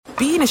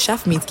being a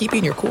chef means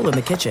keeping your cool in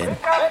the kitchen.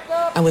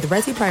 And with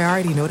Resi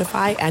Priority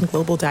Notify and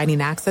Global Dining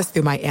Access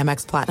through my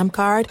Amex Platinum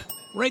card,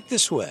 right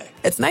this way.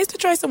 It's nice to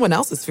try someone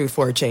else's food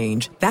for a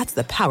change. That's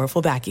the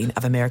powerful backing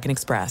of American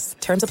Express.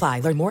 Terms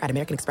apply. Learn more at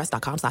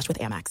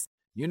americanexpress.com/withAmex.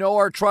 You know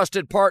our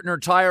trusted partner,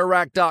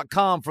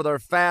 TireRack.com, for their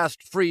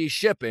fast, free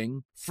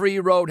shipping, free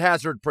road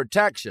hazard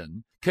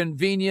protection,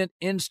 convenient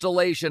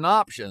installation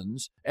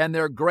options, and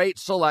their great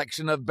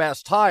selection of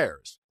best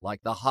tires,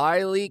 like the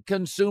highly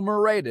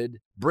consumer-rated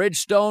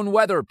Bridgestone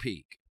Weather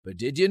Peak. But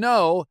did you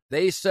know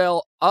they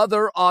sell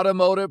other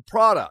automotive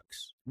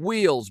products?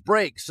 Wheels,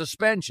 brakes,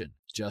 suspension,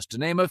 just to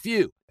name a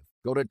few.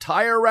 Go to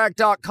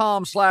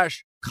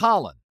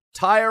TireRack.com/Colin.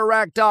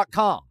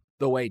 TireRack.com,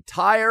 the way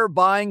tire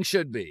buying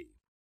should be.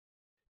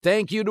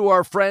 Thank you to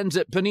our friends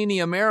at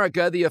Panini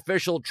America, the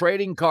official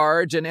trading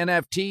cards and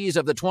NFTs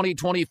of the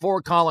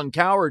 2024 Colin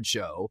Cowherd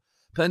Show.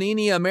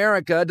 Panini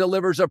America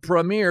delivers a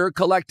premier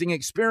collecting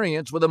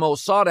experience with the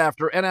most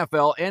sought-after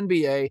NFL,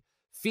 NBA,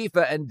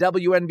 FIFA, and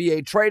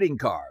WNBA trading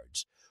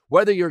cards.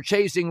 Whether you're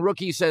chasing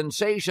rookie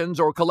sensations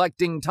or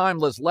collecting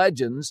timeless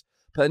legends,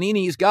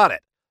 Panini's got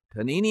it.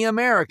 Panini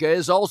America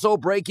is also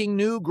breaking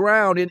new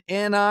ground in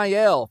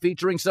NIL,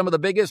 featuring some of the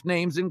biggest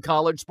names in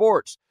college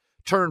sports.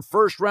 Turn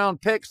first-round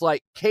picks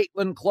like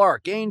Caitlin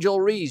Clark, Angel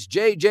Reese,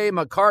 J.J.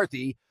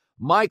 McCarthy,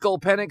 Michael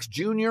Penix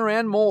Jr.,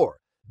 and more.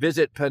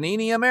 Visit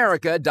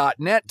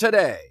PaniniAmerica.net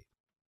today.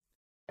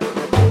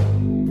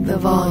 The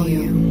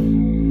volume.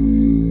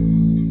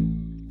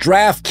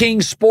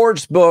 DraftKings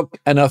Sportsbook,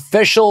 an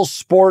official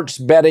sports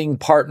betting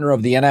partner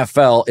of the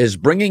NFL, is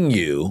bringing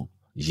you,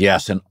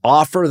 yes, an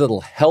offer that'll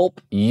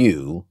help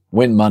you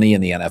win money in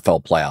the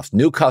NFL playoffs.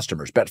 New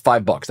customers, bet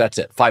 $5. That's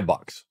it.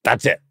 $5.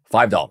 That's it.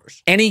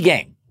 $5. Any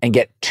game. And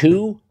get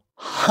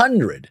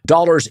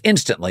 $200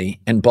 instantly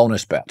in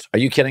bonus bets. Are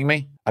you kidding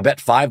me? I bet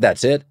 $5,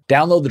 that's it.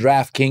 Download the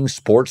DraftKings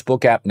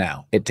Sportsbook app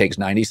now. It takes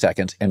 90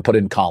 seconds and put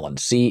in Colin,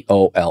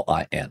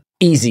 C-O-L-I-N.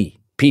 Easy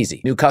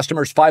peasy. New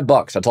customers,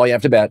 $5. That's all you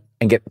have to bet.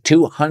 And get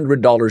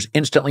 $200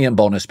 instantly in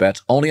bonus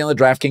bets only on the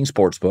DraftKings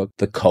Sportsbook.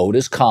 The code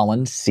is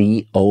Colin,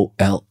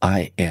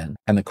 C-O-L-I-N.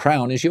 And the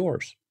crown is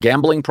yours.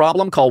 Gambling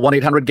problem? Call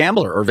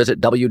 1-800-GAMBLER or visit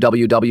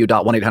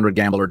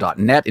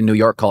www.1800gambler.net. In New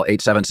York, call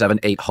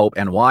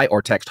 877-8-HOPE-NY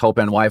or text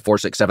HOPE-NY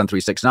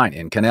 467-3669.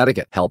 In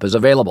Connecticut, help is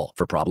available.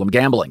 For problem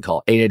gambling,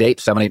 call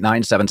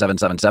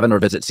 888-789-7777 or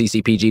visit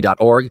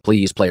ccpg.org.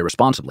 Please play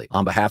responsibly.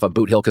 On behalf of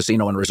Boot Hill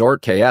Casino and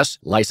Resort, KS,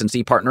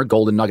 licensee partner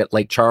Golden Nugget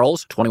Lake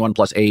Charles, 21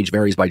 plus age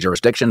varies by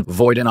jurisdiction,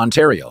 void in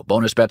Ontario.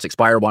 Bonus bets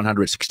expire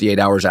 168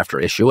 hours after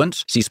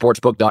issuance. See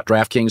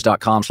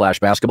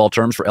sportsbook.draftkings.com/basketball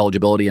terms for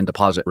eligibility and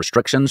deposit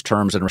restrictions,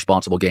 terms, and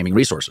responsible gaming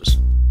resources.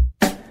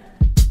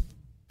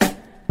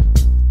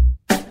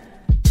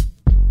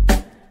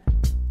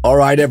 All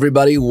right,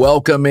 everybody,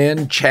 welcome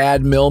in.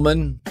 Chad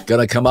Millman, going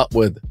to come up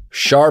with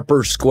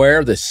Sharper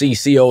Square, the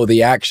CCO of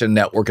the Action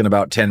Network, in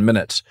about 10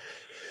 minutes.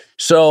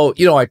 So,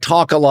 I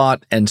talk a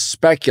lot and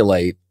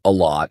speculate a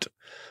lot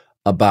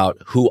about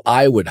who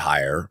I would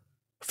hire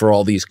for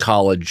all these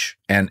college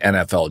and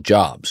NFL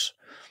jobs.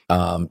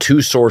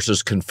 Two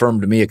sources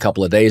confirmed to me a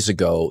couple of days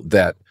ago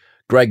that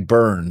Greg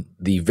Byrne,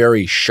 the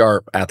very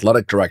sharp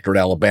athletic director at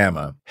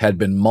Alabama, had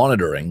been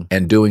monitoring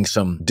and doing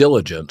some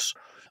diligence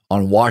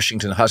on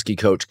Washington Husky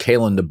coach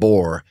Kalen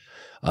DeBoer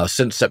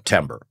since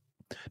September.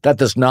 That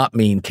does not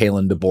mean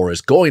Kalen DeBoer is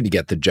going to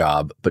get the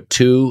job, but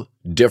two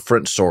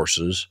different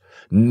sources.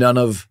 None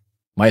of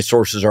my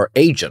sources are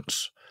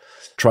agents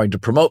trying to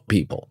promote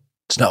people.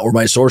 It's not where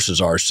my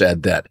sources are,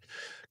 said that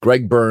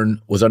Greg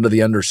Byrne was under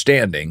the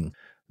understanding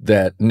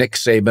that Nick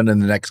Saban in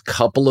the next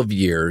couple of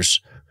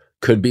years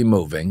could be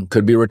moving,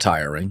 could be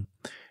retiring,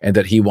 and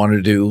that he wanted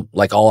to do,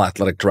 like all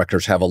athletic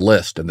directors, have a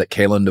list, and that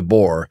Kalen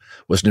DeBoer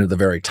was near the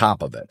very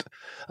top of it.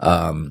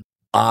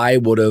 I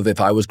would have,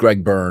 if I was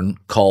Greg Byrne,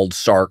 called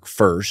Sark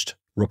first.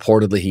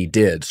 Reportedly, he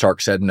did.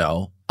 Sark said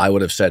no. I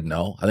would have said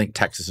no. I think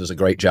Texas is a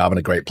great job and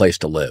a great place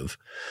to live.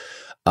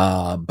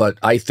 But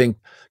I think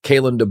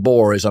Kalen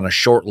DeBoer is on a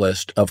short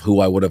list of who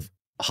I would have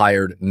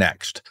hired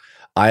next.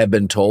 I have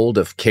been told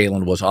if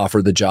Kalen was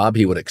offered the job,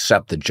 he would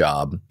accept the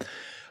job.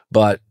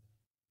 But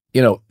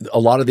a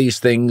lot of these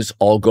things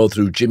all go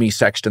through Jimmy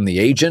Sexton, the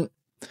agent,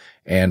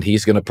 and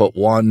he's going to put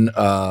one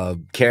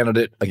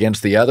candidate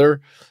against the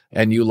other.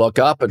 And you look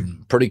up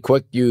and pretty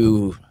quick,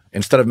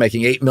 instead of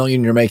making $8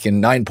 million, you're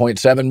making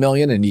 $9.7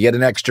 million and you get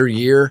an extra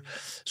year.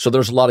 So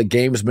there's a lot of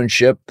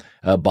gamesmanship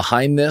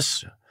behind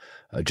this.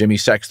 Jimmy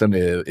Sexton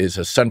is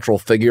a central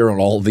figure on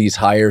all these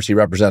hires. He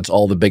represents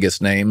all the biggest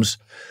names.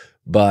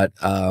 But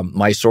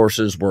my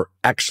sources were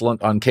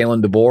excellent on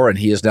Kalen DeBoer, and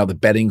he is now the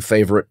betting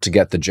favorite to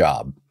get the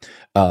job.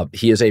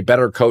 He is a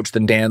better coach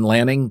than Dan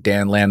Lanning.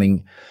 Dan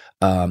Lanning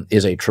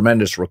is a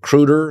tremendous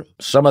recruiter.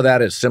 Some of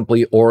that is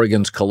simply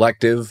Oregon's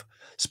collective,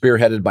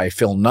 spearheaded by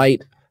Phil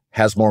Knight,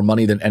 has more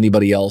money than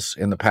anybody else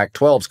in the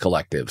Pac-12's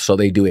collective. So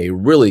they do a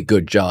really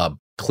good job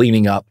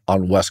cleaning up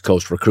on West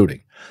Coast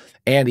recruiting.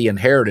 And he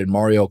inherited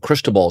Mario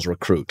Cristobal's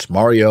recruits.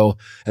 Mario,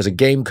 as a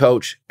game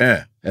coach,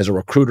 as a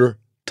recruiter,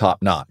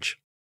 top notch.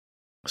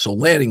 So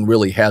Lanning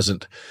really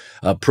hasn't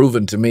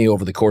proven to me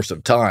over the course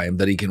of time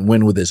that he can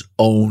win with his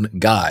own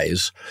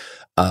guys.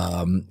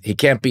 He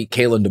can't beat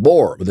Kalen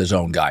DeBoer with his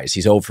own guys.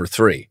 He's 0 for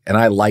 3, and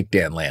I like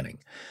Dan Lanning,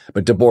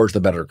 but DeBoer's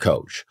the better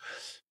coach.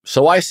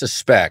 So I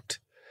suspect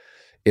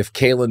if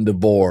Kalen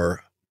DeBoer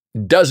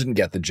doesn't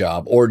get the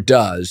job or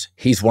does,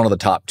 he's one of the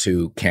top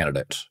 2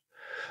 candidates.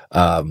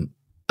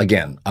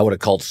 Again, I would have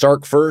called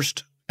Sark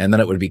first, and then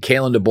it would be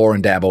Kalen DeBoer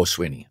and Dabo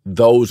Swinney.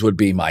 Those would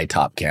be my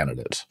top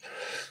candidates.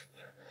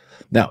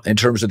 Now, in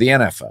terms of the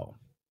NFL,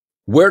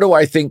 where do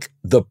I think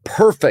the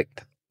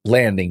perfect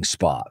landing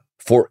spot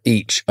for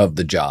each of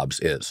the jobs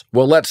is?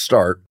 Well, let's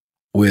start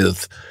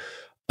with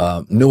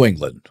New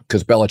England,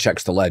 because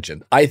Belichick's the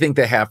legend. I think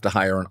they have to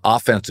hire an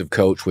offensive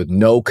coach with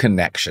no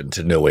connection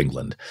to New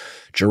England.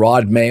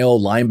 Gerard Mayo,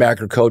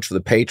 linebacker coach for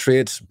the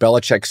Patriots.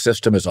 Belichick's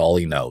system is all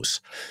he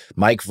knows.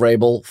 Mike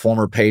Vrabel,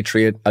 former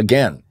Patriot.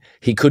 Again,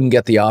 he couldn't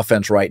get the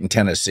offense right in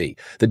Tennessee.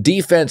 The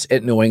defense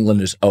at New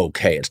England is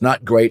okay. It's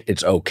not great.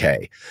 It's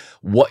okay.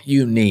 What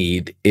you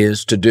need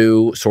is to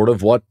do sort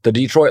of what the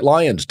Detroit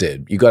Lions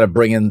did. You got to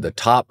bring in the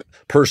top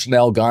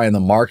personnel guy in the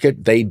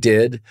market. They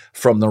did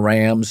from the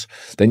Rams.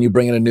 Then you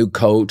bring in a new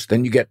coach.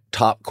 Then you get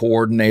top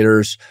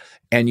coordinators,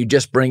 and you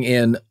just bring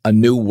in a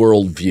new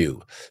worldview.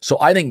 So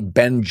I think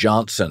Ben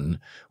Johnson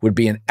would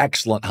be an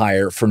excellent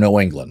hire for New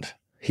England.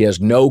 He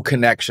has no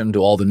connection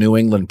to all the New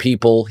England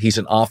people. He's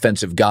an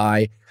offensive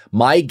guy.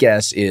 My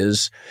guess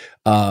is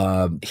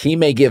he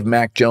may give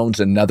Mac Jones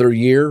another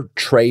year,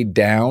 trade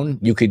down.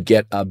 You could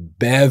get a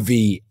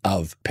bevy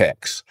of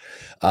picks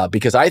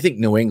because I think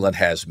New England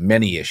has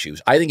many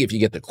issues. I think if you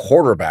get the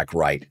quarterback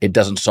right, it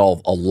doesn't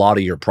solve a lot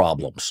of your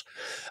problems.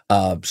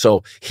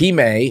 So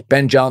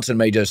Ben Johnson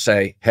may just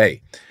say,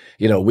 hey,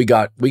 we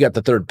got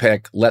the 3rd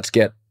pick. Let's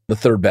get the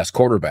 3rd best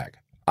quarterback.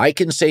 I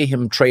can see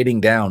him trading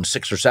down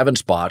 6 or 7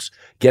 spots,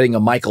 getting a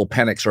Michael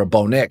Penix or a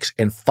Bo Nix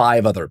and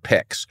 5 other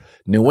picks.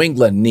 New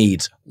England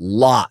needs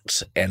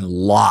lots and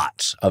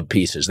lots of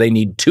pieces. They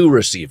need 2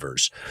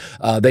 receivers.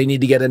 They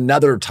need to get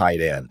another tight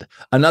end,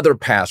 another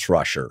pass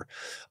rusher.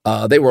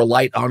 They were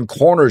light on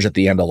corners at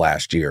the end of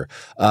last year.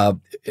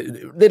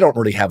 They don't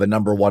really have a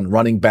number 1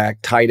 running back,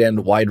 tight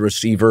end, wide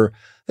receiver.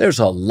 There's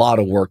a lot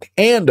of work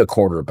and a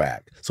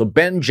quarterback. So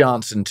Ben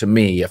Johnson, to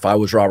me, if I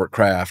was Robert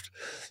Kraft,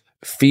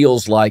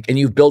 feels like, and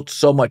you've built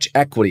so much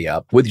equity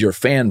up with your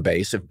fan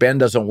base. If Ben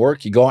doesn't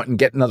work, you go out and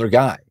get another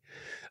guy.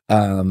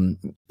 When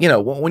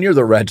you're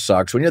the Red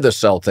Sox, when you're the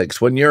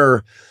Celtics, when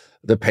you're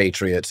the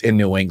Patriots in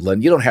New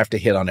England, you don't have to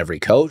hit on every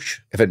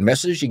coach. If it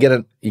misses, you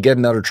get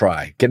another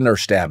try, get another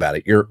stab at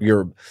it.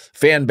 Your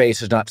fan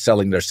base is not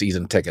selling their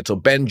season ticket. So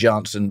Ben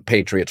Johnson,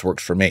 Patriots,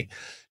 works for me.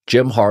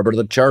 Jim Harbaugh,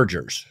 the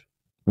Chargers,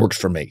 works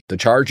for me. The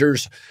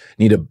Chargers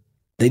need a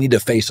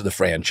face of the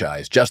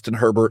franchise. Justin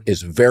Herbert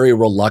is very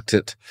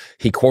reluctant.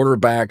 He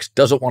quarterbacks,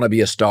 doesn't want to be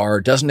a star,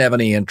 doesn't have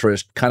any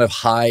interest, kind of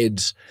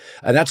hides.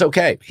 And that's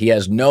okay. He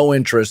has no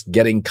interest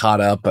getting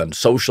caught up on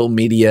social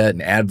media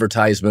and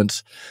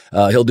advertisements.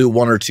 He'll do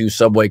 1 or 2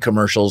 Subway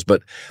commercials,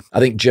 but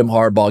I think Jim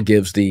Harbaugh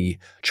gives the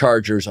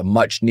Chargers a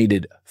much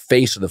needed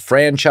face of the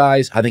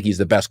franchise. I think he's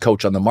the best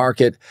coach on the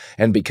market.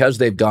 And because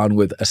they've gone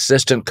with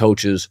assistant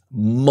coaches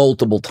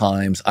multiple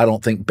times, I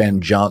don't think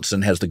Ben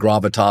Johnson has the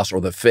gravitas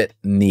or the fit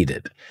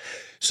needed.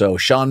 So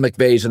Sean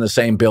McVay's in the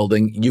same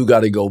building. You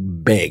got to go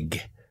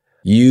big.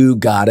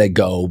 Harbaugh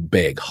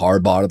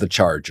to the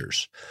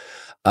Chargers.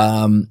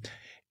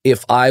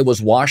 If I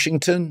was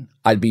Washington,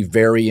 I'd be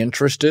very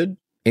interested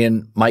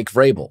in Mike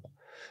Vrabel.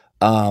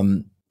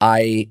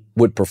 I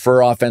would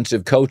prefer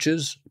offensive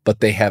coaches, but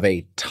they have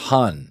a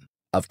ton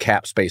of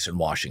cap space in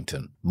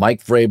Washington.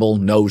 Mike Vrabel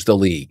knows the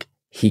league.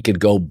 He could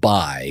go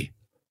buy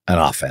an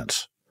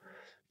offense,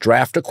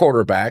 draft a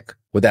quarterback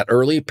with that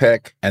early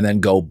pick, and then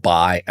go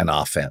buy an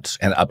offense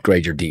and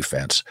upgrade your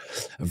defense.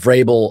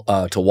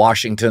 Vrabel to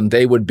Washington,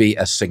 they would be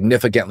a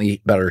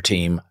significantly better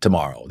team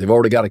tomorrow. They've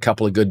already got a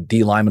couple of good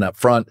D linemen up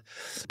front.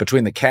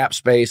 Between the cap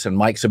space and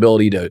Mike's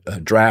ability to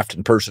draft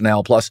and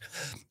personnel, plus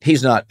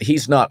he's not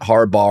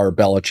Harbaugh or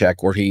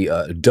Belichick where he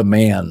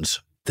demands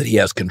that he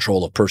has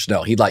control of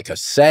personnel. He'd like a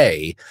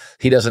say.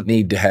 He doesn't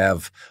need to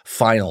have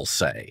final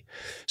say.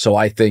 So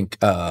I think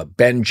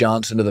Ben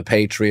Johnson to the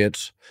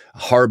Patriots,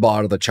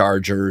 Harbaugh to the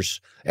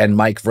Chargers, and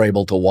Mike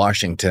Vrabel to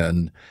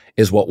Washington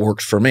is what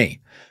works for me.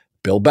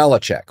 Bill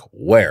Belichick,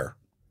 where?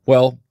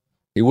 Well,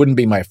 he wouldn't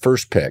be my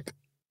first pick,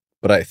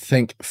 but I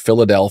think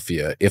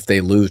Philadelphia, if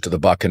they lose to the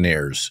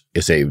Buccaneers,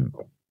 is a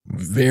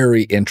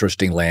very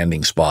interesting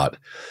landing spot.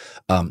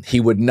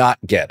 He would not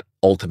get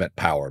ultimate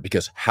power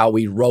because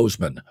Howie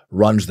Roseman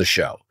runs the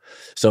show.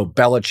 So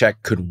Belichick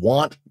could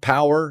want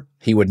power.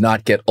 He would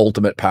not get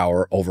ultimate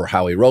power over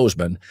Howie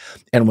Roseman.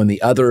 And when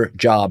the other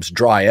jobs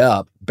dry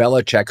up,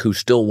 Belichick, who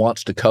still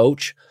wants to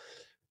coach,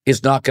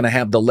 is not going to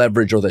have the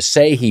leverage or the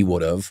say he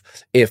would have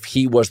if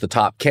he was the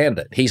top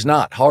candidate. He's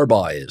not.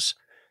 Harbaugh is.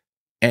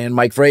 And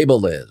Mike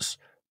Vrabel is.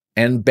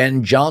 And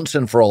Ben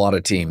Johnson for a lot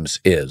of teams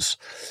is.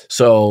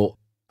 So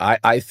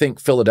I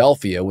think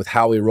Philadelphia, with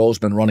Howie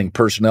Roseman running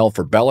personnel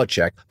for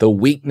Belichick, the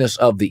weakness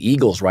of the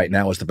Eagles right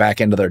now is the back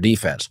end of their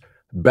defense.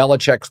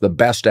 Belichick's the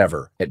best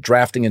ever at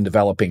drafting and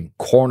developing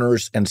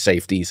corners and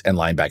safeties and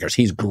linebackers.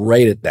 He's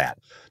great at that.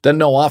 Doesn't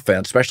know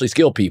offense, especially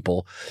skill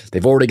people.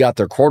 They've already got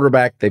their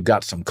quarterback. They've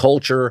got some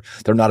culture.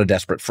 They're not a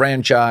desperate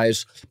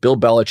franchise. Bill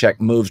Belichick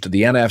moves to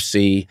the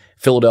NFC,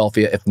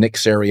 Philadelphia, if Nick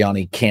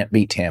Sirianni can't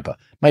beat Tampa.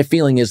 My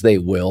feeling is they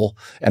will,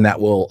 and that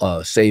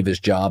will save his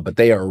job, but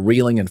they are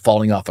reeling and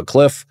falling off a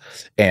cliff,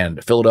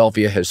 and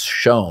Philadelphia has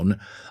shown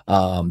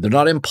they're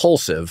not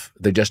impulsive.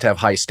 They just have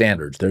high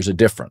standards. There's a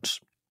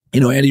difference.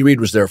 Andy Reid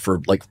was there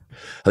for I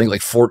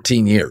think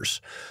 14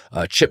 years.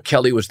 Chip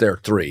Kelly was there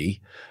 3.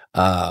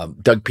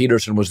 Doug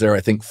Peterson was there,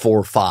 I think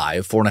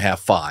 4.5,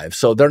 5.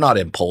 So they're not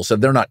impulsive.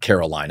 They're not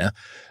Carolina,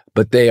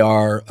 but they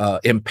are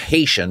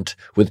impatient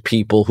with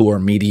people who are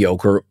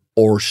mediocre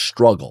or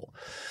struggle.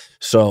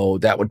 So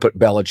that would put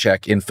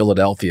Belichick in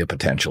Philadelphia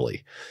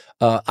potentially.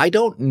 I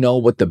don't know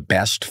what the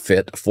best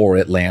fit for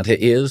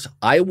Atlanta is.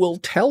 I will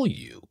tell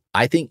you,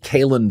 I think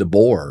Kalen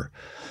DeBoer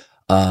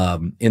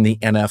in the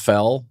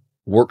NFL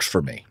works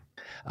for me.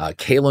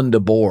 Kalen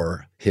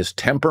DeBoer, his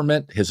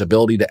temperament, his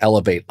ability to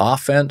elevate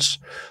offense,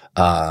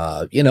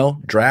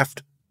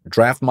 draft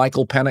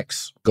Michael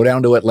Penix, go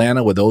down to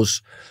Atlanta with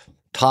those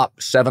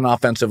top 7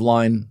 offensive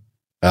line,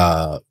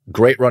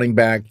 great running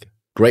back,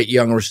 great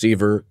young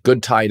receiver,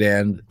 good tight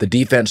end. The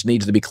defense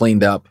needs to be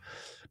cleaned up,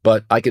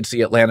 but I could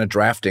see Atlanta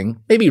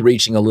drafting, maybe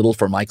reaching a little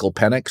for Michael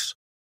Penix.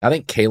 I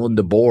think Kalen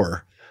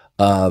DeBoer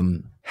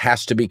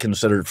has to be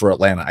considered for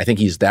Atlanta. I think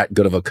he's that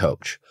good of a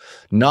coach.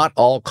 Not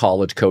all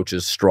college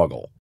coaches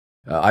struggle.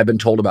 I've been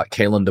told about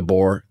Kalen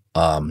DeBoer,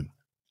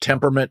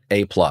 temperament,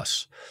 A+,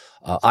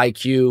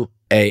 IQ,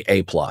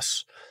 A+.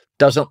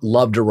 Doesn't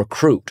love to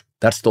recruit.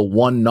 That's the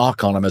one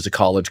knock on him as a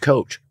college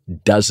coach.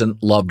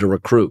 Doesn't love to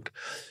recruit.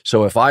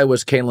 So if I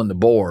was Kalen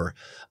DeBoer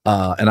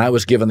and I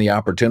was given the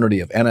opportunity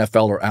of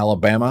NFL or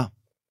Alabama,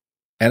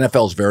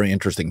 NFL is very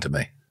interesting to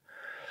me.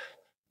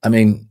 I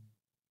mean,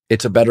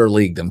 it's a better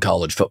league than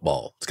college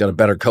football. It's got a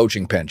better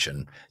coaching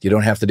pension. You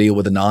don't have to deal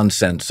with the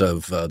nonsense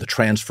of the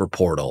transfer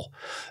portal,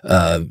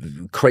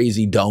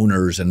 crazy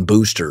donors and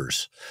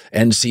boosters,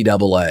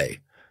 NCAA.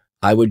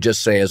 I would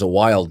just say as a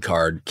wild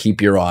card,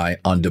 keep your eye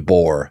on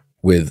DeBoer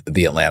with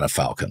the Atlanta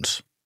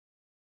Falcons.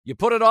 You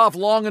put it off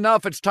long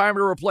enough, it's time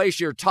to replace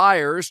your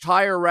tires.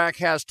 Tire Rack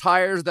has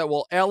tires that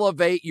will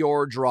elevate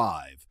your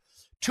drive.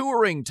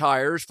 Touring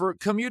tires for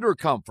commuter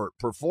comfort,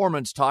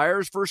 performance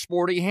tires for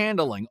sporty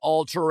handling,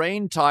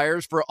 all-terrain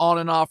tires for on-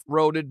 and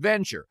off-road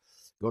adventure.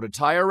 Go to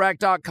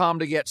TireRack.com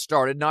to get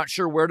started. Not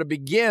sure where to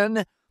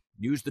begin?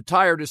 Use the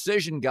Tire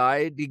Decision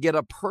Guide to get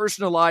a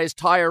personalized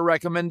tire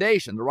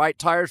recommendation, the right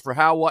tires for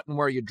how, what, and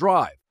where you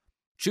drive.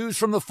 Choose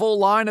from the full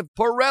line of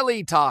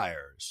Pirelli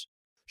tires.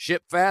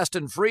 Ship fast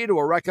and free to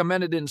a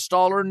recommended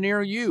installer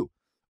near you.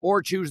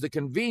 Or choose the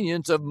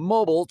convenience of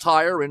mobile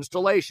tire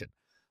installation.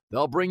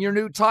 They'll bring your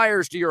new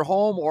tires to your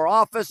home or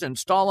office,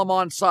 install them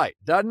on site.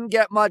 Doesn't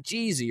get much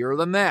easier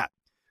than that.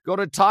 Go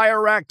to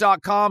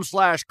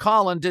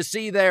TireRack.com/Colin to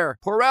see their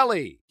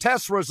Pirelli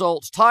test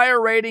results,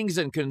 tire ratings,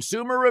 and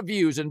consumer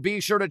reviews, and be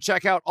sure to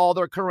check out all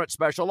their current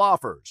special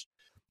offers.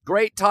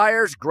 Great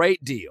tires,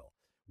 great deal.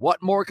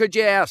 What more could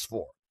you ask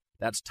for?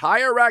 That's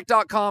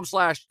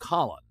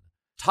TireRack.com/Colin.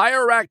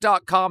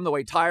 TireRack.com, the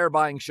way tire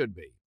buying should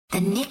be. The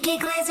Nikki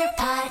Glaser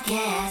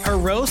Podcast. Her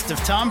roast of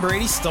Tom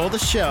Brady stole the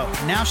show.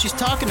 Now she's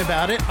talking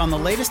about it on the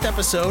latest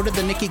episode of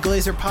the Nikki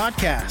Glaser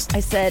Podcast. I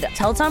said,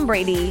 tell Tom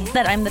Brady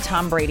that I'm the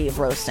Tom Brady of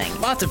roasting.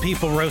 Lots of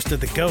people roasted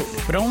the GOAT,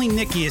 but only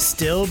Nikki is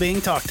still being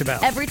talked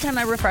about. Every time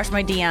I refresh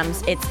my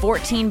DMs, it's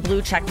 14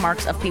 blue check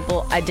marks of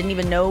people I didn't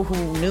even know who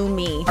knew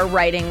me are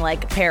writing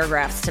like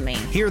paragraphs to me.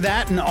 Hear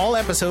that in all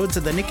episodes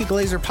of the Nikki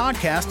Glaser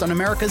Podcast on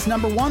America's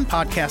 #1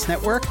 podcast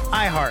network,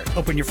 iHeart.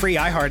 Open your free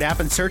iHeart app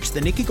and search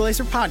the Nikki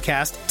Glaser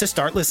Podcast to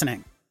start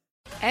listening.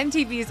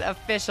 MTV's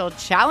official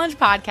Challenge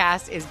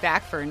podcast is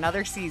back for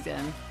another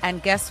season.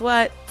 And guess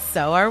what?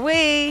 So are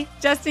we.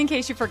 Just in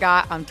case you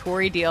forgot, I'm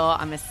Tori Deal.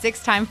 I'm a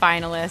 6-time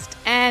finalist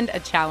and a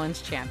Challenge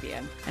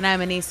champion. And I'm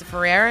Anissa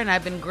Ferreira, and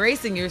I've been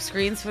gracing your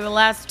screens for the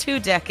last 2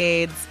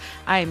 decades.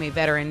 I am a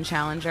veteran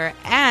challenger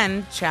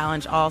and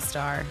Challenge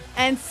All-Star.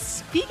 And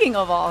speaking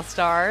of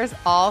All-Stars,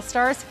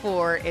 All-Stars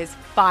 4 is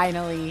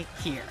finally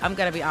here. I'm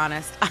going to be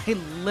honest. I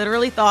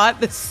literally thought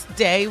this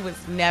day was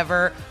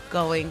never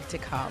going to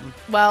come.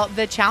 Well,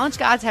 the Challenge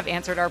gods have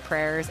answered our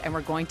prayers, and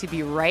we're going to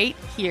be right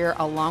here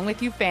along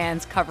with you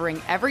fans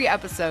covering every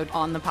episode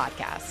on the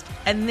podcast.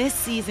 And this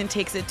season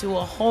takes it to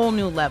a whole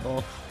new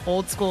level.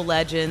 Old school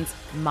legends,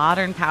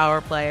 modern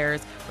power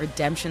players,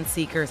 redemption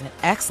seekers, and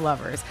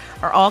ex-lovers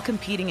are all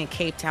competing in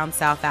Cape Town,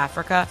 South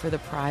Africa for the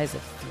prize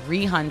of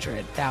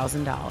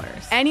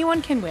 $300,000.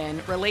 Anyone can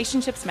win,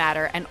 relationships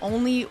matter, and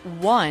only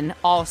one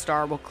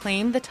All-Star will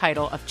claim the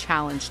title of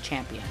Challenge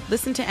champion.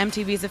 Listen to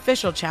MTV's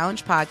official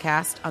Challenge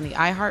podcast on the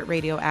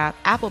iHeartRadio app,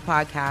 Apple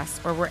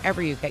Podcasts, or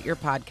wherever you get your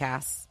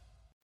podcasts.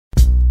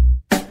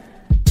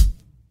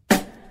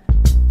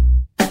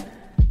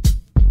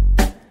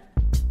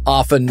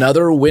 Off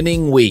another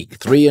winning week,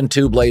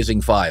 3-2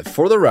 Blazing 5.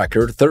 For the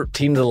record,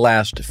 13 of the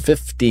last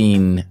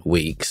 15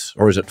 weeks,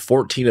 or is it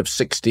 14 of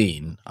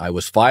 16? I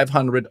was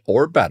 500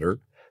 or better,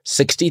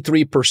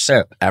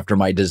 63% after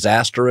my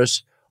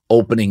disastrous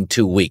opening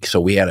 2 weeks.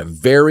 So we had a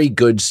very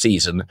good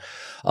season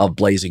of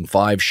Blazing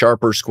 5.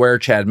 Sharper Square,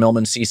 Chad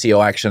Millman,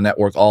 CCO Action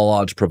Network, all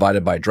odds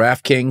provided by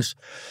DraftKings.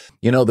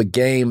 You know, the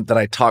game that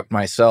I talked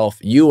myself,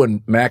 you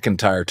and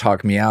McIntyre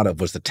talked me out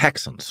of was the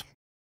Texans.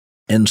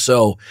 And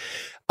so,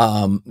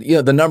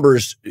 the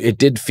numbers, it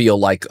did feel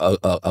like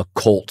a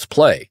Colts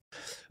play.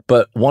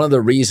 But one of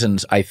the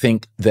reasons I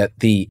think that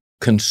the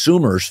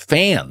consumers,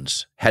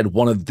 fans, had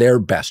one of their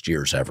best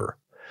years ever.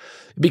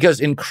 Because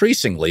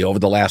increasingly over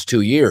the last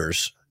 2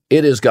 years,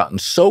 it has gotten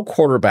so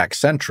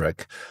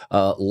quarterback-centric.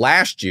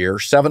 Last year,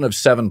 7 of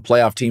 7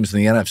 playoff teams in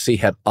the NFC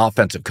had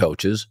offensive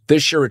coaches.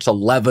 This year, it's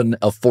 11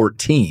 of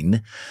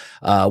 14.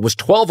 Was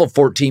 12 of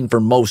 14 for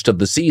most of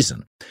the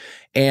season.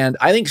 And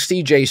I think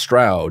C.J.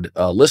 Stroud,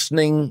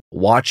 listening,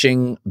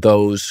 watching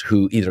those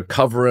who either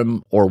cover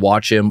him or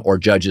watch him or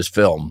judge his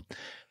film,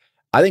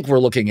 I think we're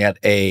looking at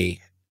a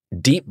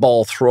deep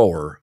ball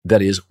thrower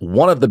that is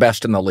one of the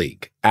best in the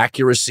league.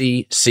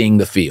 Accuracy, seeing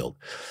the field.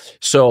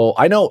 So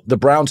I know the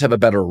Browns have a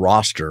better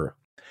roster,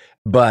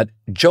 but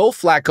Joe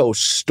Flacco's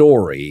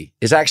story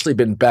has actually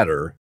been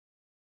better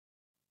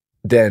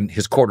than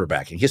his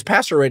quarterbacking. His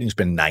passer rating's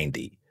been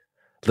 90.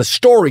 The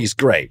story's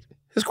great.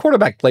 His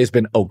quarterback play's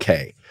been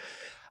okay.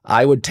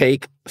 I would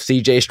take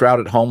C.J. Stroud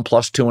at home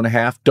plus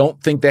 2.5.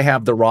 Don't think they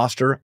have the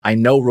roster. I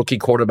know rookie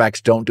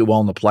quarterbacks don't do well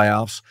in the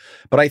playoffs,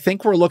 but I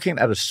think we're looking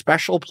at a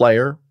special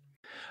player,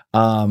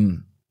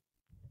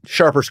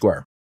 Sharper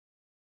Square.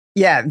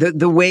 Yeah,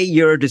 the way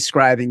you're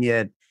describing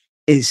it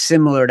is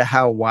similar to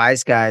how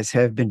wise guys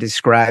have been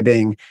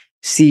describing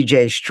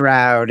C.J.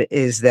 Stroud,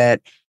 is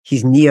that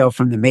he's Neo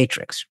from the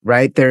Matrix,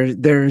 right?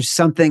 There's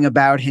something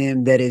about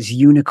him that is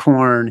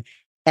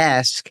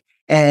unicorn-esque,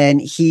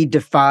 and he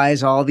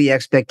defies all the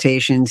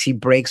expectations. He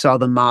breaks all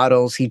the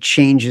models. He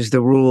changes the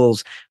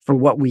rules for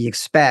what we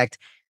expect.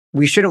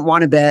 We shouldn't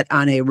want to bet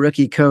on a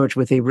rookie coach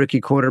with a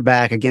rookie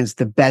quarterback against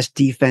the best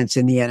defense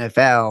in the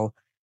NFL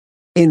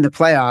in the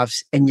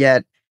playoffs, and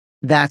yet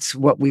that's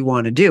what we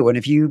want to do. And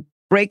if you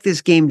break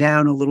this game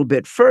down a little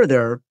bit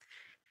further,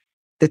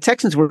 the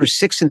Texans were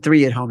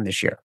 6-3 at home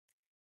this year.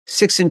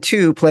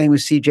 6-2 playing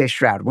with C.J.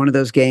 Stroud. One of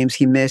those games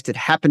he missed. It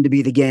happened to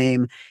be the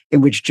game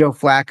in which Joe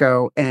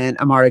Flacco and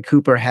Amari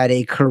Cooper had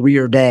a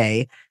career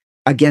day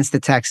against the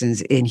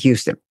Texans in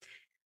Houston.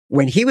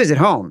 When he was at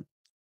home,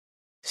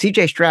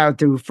 C.J. Stroud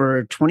threw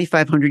for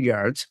 2,500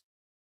 yards.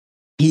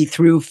 He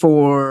threw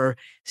for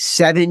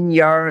 9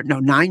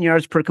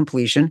 yards per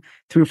completion,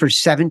 threw for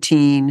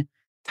 17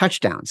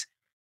 touchdowns.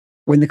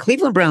 When the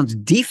Cleveland Browns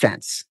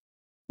defense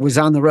was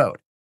on the road,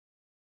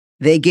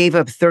 they gave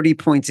up 30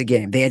 points a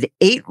game. They had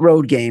 8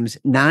 road games,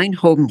 9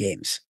 home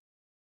games.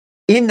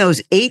 In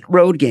those 8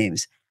 road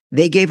games,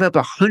 they gave up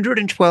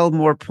 112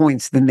 more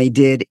points than they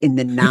did in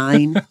the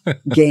 9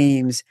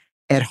 games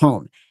at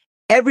home.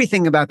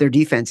 Everything about their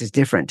defense is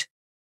different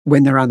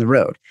when they're on the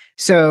road.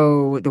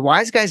 So the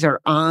wise guys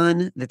are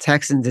on the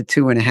Texans at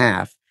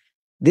 2.5.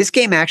 This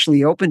game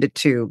actually opened at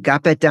 2,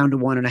 got bet down to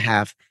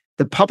 1.5.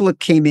 The public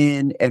came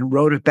in and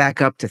wrote it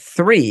back up to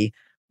 3.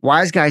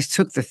 Wise guys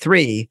took the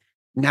 3.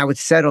 Now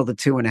it's settled at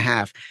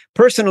 2.5.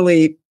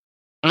 Personally,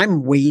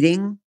 I'm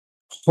waiting,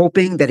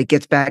 hoping that it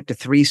gets back to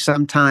 3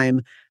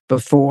 sometime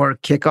before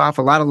kickoff.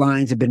 A lot of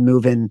lines have been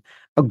moving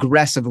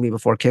aggressively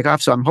before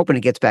kickoff, so I'm hoping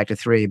it gets back to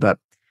 3. But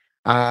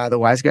the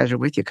wise guys are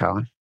with you,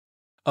 Colin.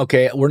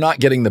 Okay, we're not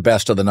getting the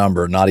best of the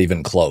number, not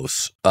even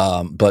close.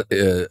 But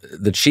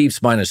the Chiefs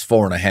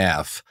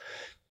 -4.5.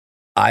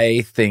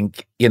 I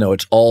think,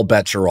 it's all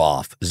bets are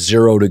off.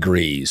 0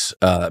 degrees.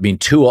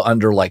 Tua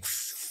under like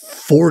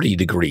 40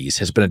 degrees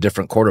has been a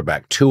different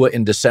quarterback. Tua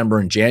in December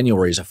and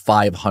January is a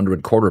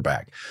 500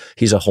 quarterback.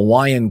 He's a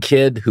Hawaiian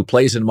kid who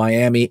plays in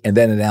Miami and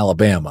then in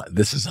Alabama.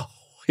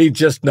 He's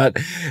just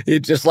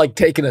like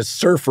taking a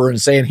surfer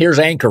and saying, here's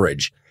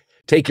Anchorage.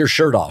 Take your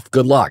shirt off.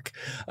 Good luck.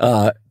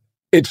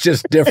 It's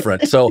just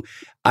different. So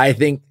I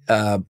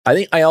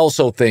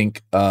also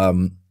think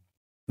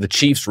the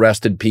Chiefs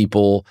rested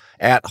people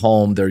at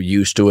home. They're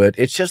used to it.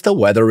 It's just a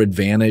weather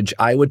advantage.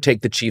 I would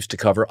take the Chiefs to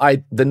cover.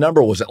 The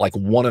number was at like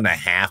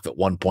 1.5 at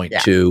 1.2.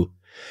 Yeah.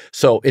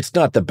 So it's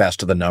not the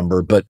best of the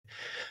number, but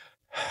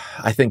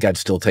I think I'd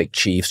still take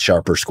Chiefs,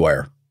 Sharper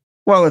Square.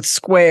 Well, it's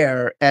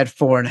square at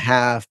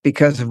 4.5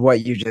 because of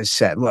what you just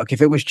said. Look,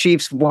 if it was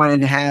Chiefs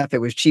 1.5,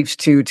 it was Chiefs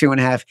 2,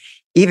 2.5,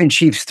 even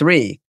Chiefs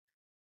 3,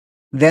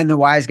 then the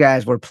wise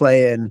guys were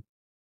playing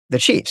the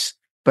Chiefs.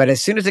 But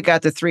as soon as it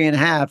got to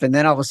 3.5, and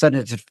then all of a sudden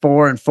it's at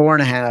 4 and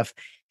 4.5,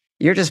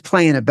 you're just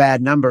playing a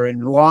bad number.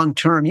 And long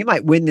term, you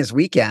might win this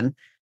weekend,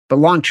 but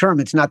long term,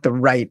 it's not the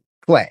right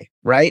play,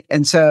 right?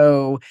 And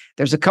so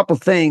there's a couple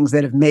things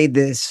that have made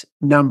this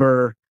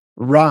number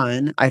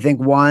run. I think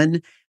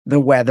one, the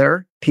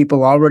weather.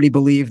 People already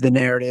believe the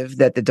narrative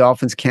that the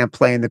Dolphins can't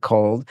play in the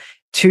cold.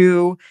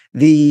 2,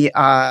 the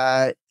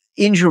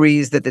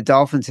injuries that the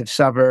Dolphins have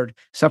suffered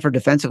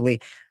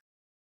defensively.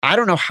 I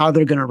don't know how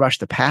they're going to rush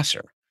the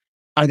passer.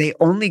 Are they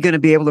only going to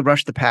be able to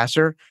rush the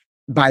passer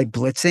by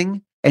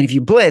blitzing? And if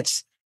you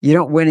blitz, you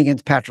don't win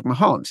against Patrick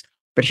Mahomes.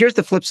 But here's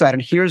the flip side,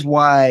 and here's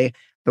why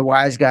the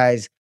wise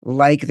guys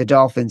like the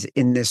Dolphins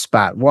in this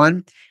spot.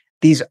 One,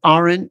 these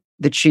aren't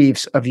the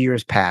Chiefs of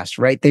years past,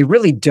 right? They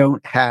really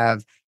don't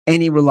have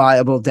any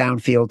reliable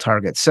downfield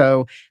targets.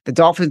 So the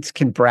Dolphins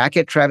can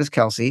bracket Travis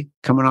Kelce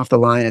coming off the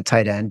line at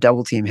tight end,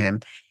 double team him.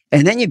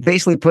 And then you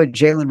basically put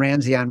Jalen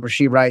Ramsey on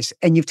Rashee Rice,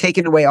 and you've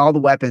taken away all the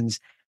weapons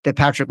that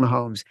Patrick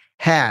Mahomes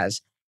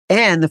has.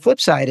 And the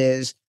flip side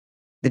is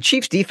the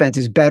Chiefs defense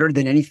is better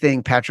than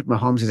anything Patrick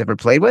Mahomes has ever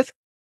played with.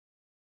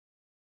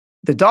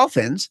 The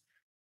Dolphins,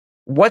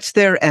 what's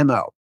their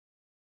MO?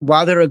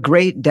 While they're a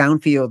great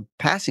downfield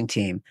passing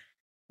team,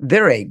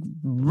 they're a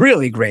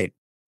really great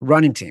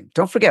running team.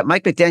 Don't forget,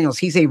 Mike McDaniels,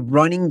 he's a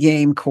running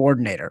game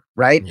coordinator,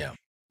 right? Yeah.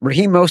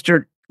 Raheem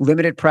Mostert,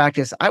 limited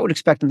practice. I would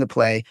expect him to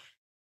play.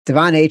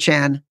 Devon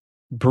Achane,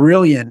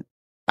 brilliant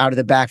out of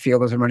the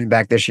backfield as a running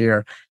back this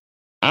year.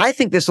 I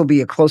think this will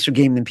be a closer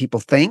game than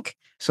people think.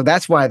 So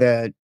that's why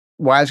the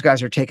wise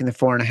guys are taking the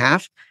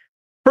 4.5.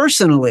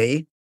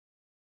 Personally,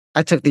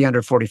 I took the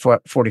under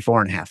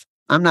 44.5.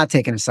 I'm not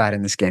taking a side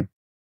in this game.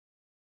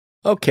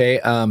 Okay,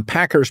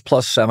 Packers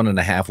plus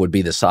 7.5 would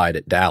be the side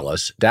at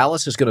Dallas.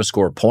 Dallas is going to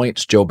score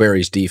points. Joe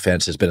Barry's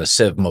defense has been a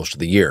sieve most of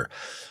the year.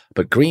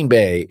 But Green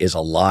Bay is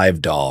a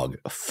live dog.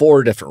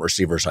 4 different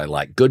receivers I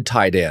like. Good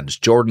tight ends.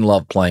 Jordan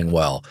Love playing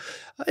well.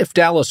 If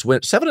Dallas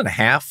went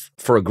 7.5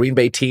 for a Green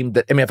Bay team,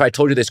 if I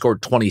told you they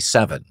scored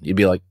 27, you'd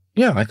be like,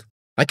 yeah,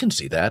 I can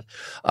see that.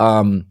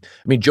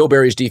 Joe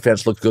Barry's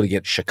defense looked good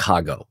against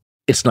Chicago.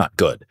 It's not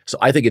good. So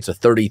I think it's a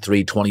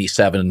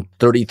 33-27,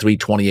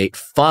 33-28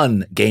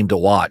 fun game to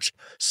watch.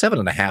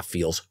 7.5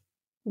 feels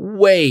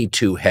way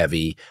too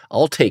heavy.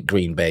 I'll take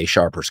Green Bay,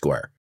 sharp or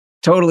square.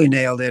 Totally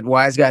nailed it.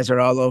 Wise guys are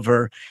all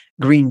over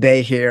Green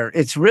Bay here.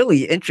 It's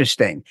really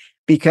interesting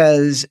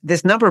because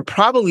this number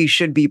probably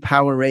should be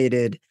power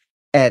rated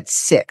at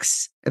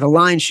 6. The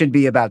line should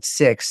be about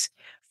 6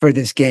 for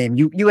this game.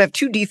 You have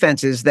 2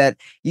 defenses that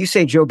you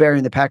say Joe Barry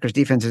and the Packers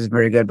defense is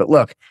very good, but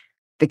look,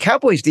 the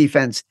Cowboys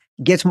defense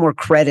gets more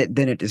credit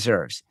than it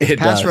deserves.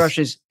 Pass rush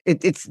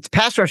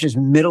is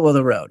middle of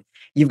the road.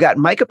 You've got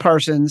Micah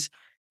Parsons,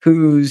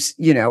 who's,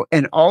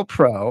 an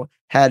all-pro,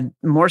 had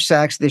more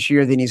sacks this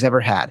year than he's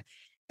ever had.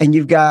 And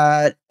you've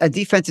got a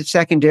defensive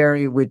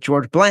secondary with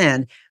George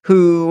Bland,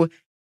 who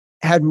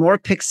had more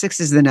pick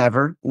sixes than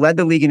ever, led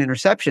the league in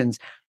interceptions.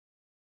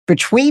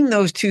 Between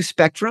those two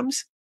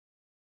spectrums,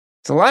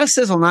 it's a lot of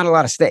sizzle, not a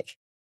lot of steak.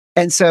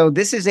 And so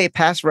this is a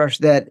pass rush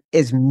that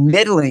is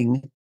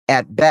middling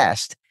at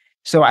best.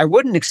 So I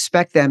wouldn't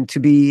expect them to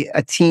be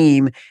a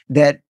team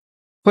that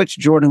puts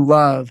Jordan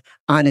Love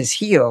on his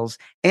heels.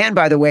 And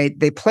by the way,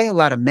 they play a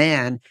lot of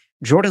man.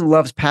 Jordan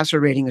Love's passer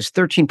rating is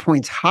 13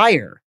 points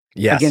higher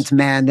against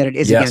man than it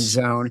is against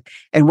zone.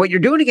 And what you're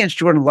doing against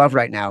Jordan Love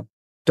right now,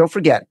 don't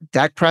forget,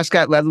 Dak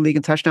Prescott led the league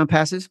in touchdown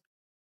passes.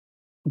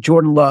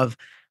 Jordan Love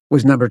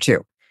was number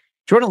 2.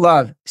 Jordan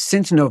Love,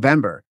 since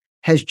November,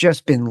 has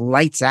just been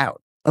lights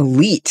out,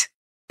 elite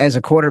as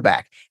a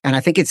quarterback. And I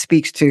think it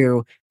speaks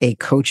to a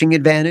coaching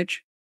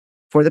advantage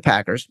for the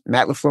Packers.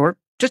 Matt LaFleur,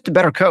 just a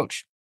better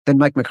coach than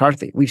Mike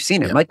McCarthy. We've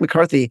seen it. Yep. Mike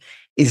McCarthy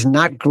is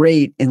not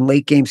great in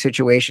late game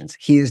situations.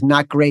 He is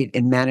not great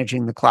in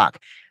managing the clock.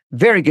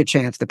 Very good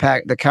chance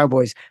the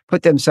Cowboys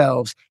put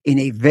themselves in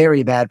a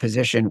very bad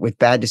position with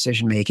bad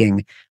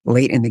decision-making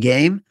late in the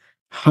game.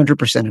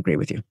 100% agree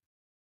with you.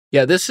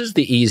 Yeah, this is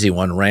the easy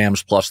one.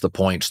 Rams plus the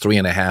points,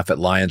 3.5 at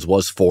Lions,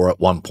 was 4 at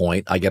one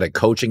point. I get a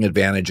coaching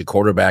advantage, a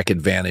quarterback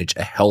advantage,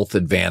 a health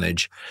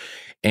advantage.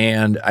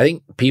 And I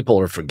think people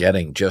are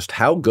forgetting just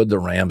how good the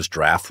Rams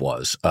draft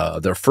was.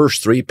 Their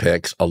first 3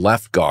 picks, a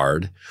left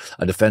guard,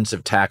 a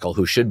defensive tackle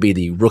who should be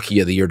the rookie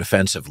of the year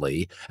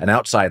defensively, an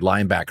outside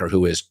linebacker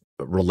who is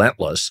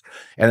relentless.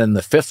 And in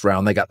the 5th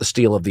round, they got the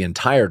steal of the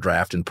entire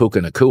draft in Puka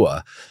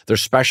Nacua. Their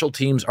special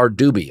teams are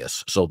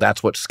dubious. So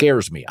that's what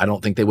scares me. I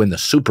don't think they win the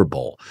Super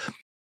Bowl.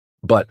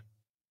 But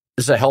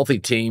this is a healthy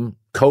team,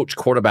 coach,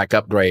 quarterback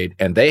upgrade,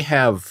 and they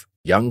have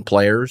young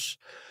players.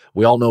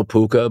 We all know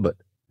Puka, but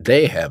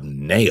they have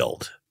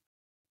nailed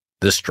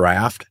this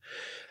draft.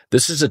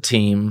 This is a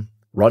team,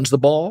 runs the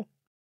ball,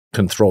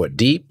 can throw it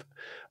deep,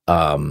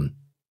 can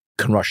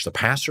rush the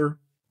passer.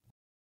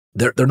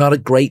 They're not a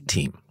great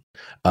team.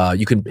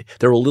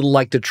 They're a little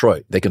like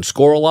Detroit. They can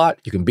score a lot.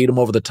 You can beat them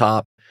over the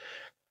top,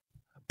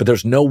 but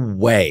there's no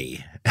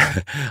way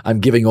I'm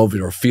giving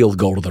over a field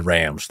goal to the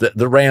Rams.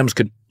 The Rams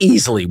could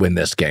easily win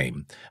this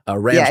game.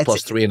 Rams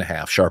plus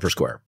 3.5, sharp or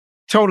square.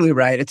 Totally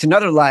right. It's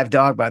another live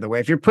dog, by the way.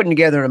 If you're putting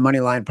together a money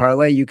line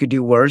parlay, you could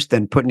do worse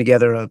than putting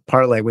together a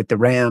parlay with the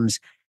Rams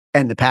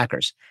and the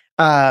Packers.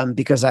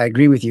 Because I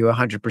agree with you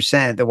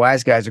 100%. The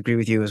wise guys agree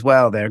with you as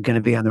well. They're going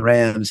to be on the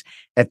Rams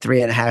at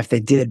 3.5. They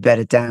did bet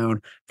it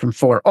down from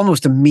 4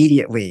 almost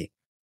immediately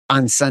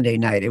on Sunday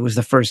night. It was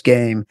the first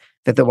game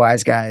that the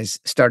wise guys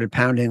started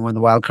pounding when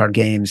the wildcard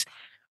games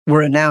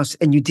were announced.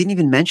 And you didn't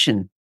even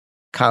mention,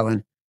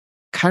 Colin,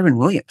 Kyren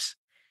Williams.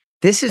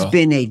 This has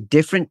been a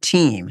different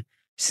team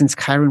since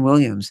Kyren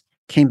Williams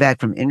came back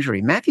from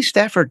injury. Matthew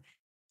Stafford,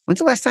 when's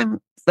the last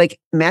time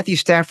Matthew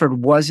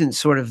Stafford wasn't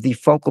sort of the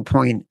focal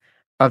point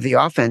of the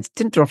offense?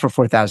 Didn't throw for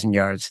 4,000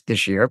 yards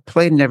this year,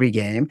 played in every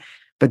game,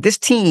 but this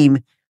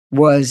team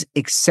was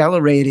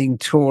accelerating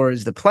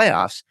towards the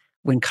playoffs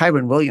when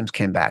Kyren Williams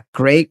came back.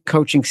 Great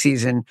coaching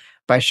season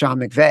by Sean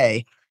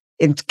McVay.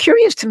 It's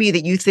curious to me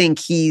that you think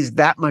he's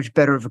that much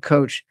better of a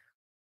coach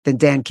than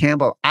Dan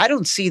Campbell. I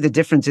don't see the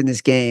difference in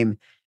this game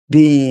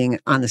being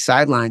on the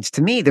sidelines.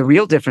 To me, the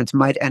real difference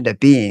might end up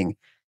being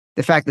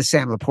the fact that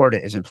Sam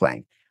Laporta isn't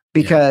playing,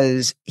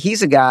 because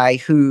he's a guy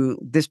who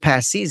this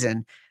past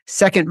season,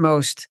 second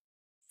most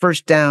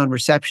first down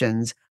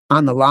receptions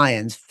on the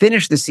Lions,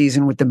 finished the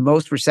season with the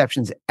most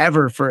receptions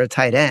ever for a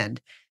tight end,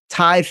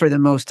 tied for the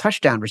most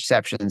touchdown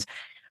receptions.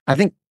 I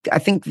think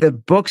the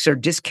books are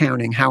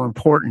discounting how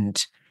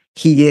important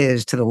he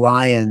is to the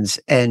Lions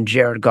and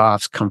Jared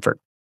Goff's comfort.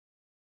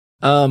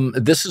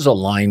 This is a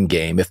line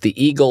game. If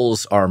the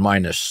Eagles are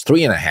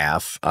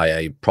 -3.5,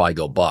 I probably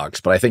go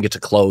Bucks, but I think it's a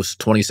close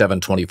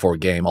 27-24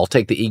 game. I'll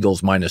take the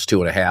Eagles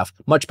 -2.5.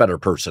 Much better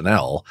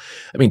personnel.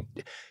 I mean,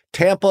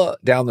 Tampa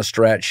down the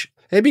stretch,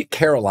 they beat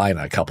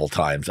Carolina a couple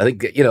times. I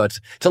think, it's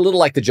a little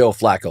like the Joe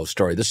Flacco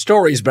story. The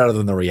story's better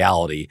than the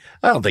reality.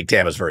 I don't think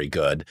Tampa's very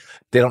good.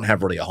 They don't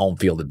have really a home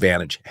field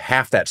advantage.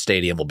 Half that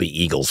stadium will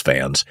be Eagles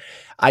fans.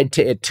 I'd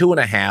take at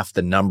 2.5,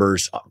 the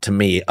numbers, to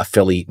me, a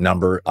Philly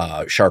number,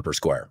 sharp or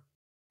square.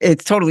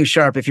 It's totally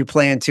sharp if you're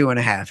playing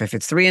 2.5. If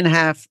it's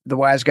 3.5, the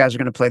wise guys are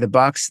going to play the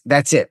Bucks.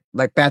 That's it.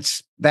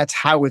 That's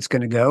how it's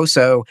going to go.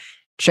 So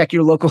check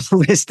your local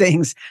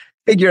listings,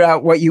 figure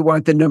out what you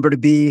want the number to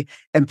be,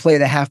 and play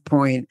the half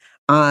point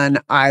on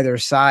either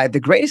side.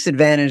 The greatest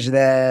advantage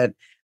that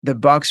the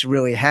Bucks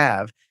really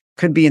have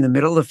could be in the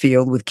middle of the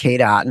field with Cade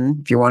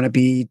Otton. If you want to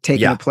be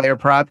taking a player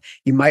prop,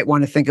 you might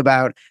want to think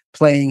about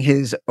playing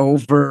his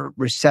over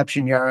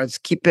reception yards.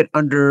 Keep it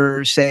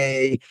under,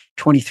 say,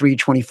 23,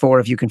 24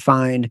 if you can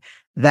find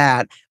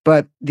that.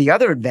 But the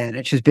other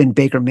advantage has been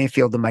Baker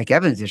Mayfield and Mike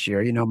Evans this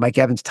year. Mike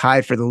Evans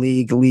tied for the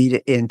league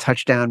lead in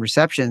touchdown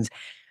receptions.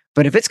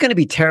 But if it's going to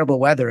be terrible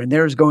weather, and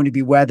there's going to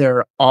be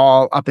weather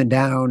all up and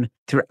down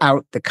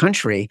throughout the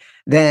country,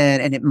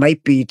 and it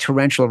might be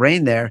torrential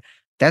rain there,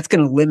 that's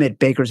going to limit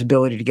Baker's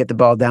ability to get the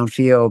ball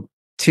downfield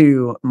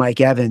to Mike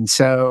Evans.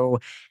 So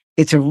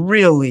it's a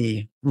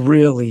really,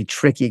 really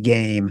tricky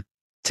game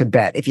to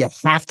bet. If you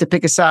have to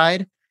pick a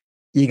side,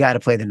 you got to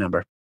play the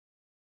number.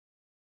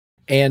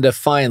 And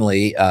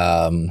finally,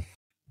 the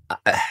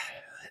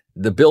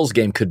Bills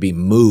game could be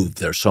moved.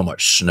 There's so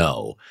much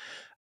snow.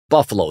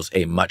 Buffalo's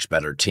a much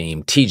better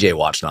team. TJ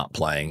Watt's not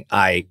playing.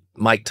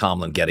 Mike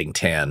Tomlin getting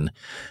 10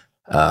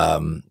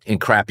 in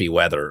crappy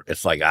weather.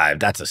 It's like,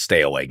 that's a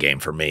stay away game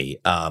for me.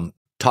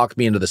 Talk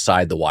me into the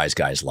side the wise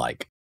guys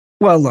like.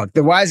 Well, look,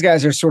 the wise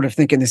guys are sort of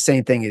thinking the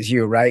same thing as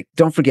you, right?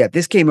 Don't forget,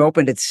 this game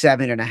opened at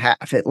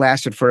 7.5. It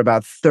lasted for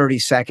about 30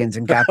 seconds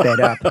and got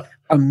bet up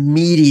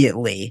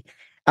immediately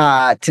to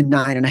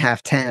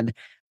 9.5, 10.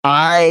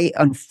 I,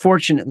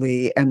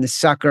 unfortunately, am the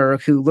sucker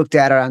who looked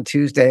at it on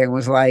Tuesday and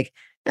was like,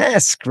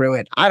 screw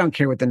it. I don't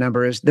care what the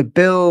number is. The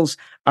Bills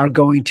are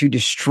going to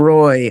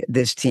destroy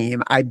this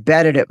team. I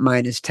bet it at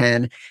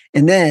 -10.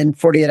 And then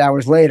 48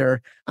 hours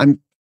later, I'm,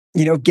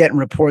 getting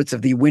reports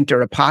of the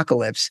winter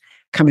apocalypse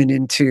coming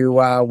into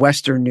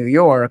Western New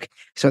York.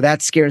 So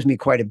that scares me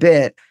quite a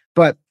bit.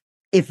 But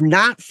if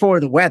not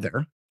for the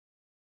weather,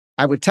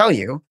 I would tell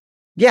you,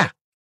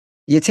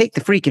 you take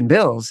the freaking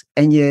Bills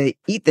and you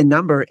eat the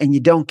number and you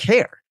don't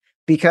care,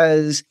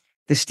 because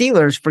the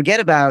Steelers, forget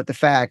about the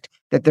fact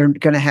that they're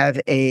going to have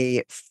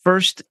a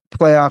first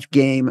playoff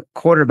game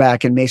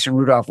quarterback in Mason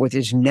Rudolph, which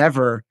is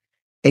never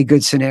a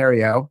good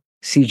scenario.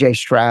 CJ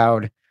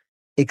Stroud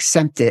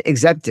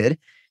exempted.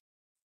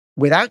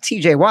 Without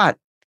TJ Watt,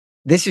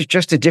 this is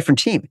just a different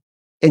team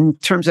in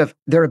terms of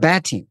they're a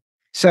bad team.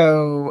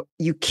 So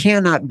you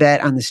cannot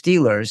bet on the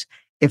Steelers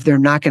if they're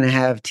not going to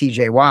have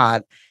TJ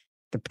Watt.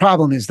 The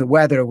problem is the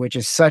weather, which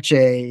is such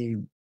a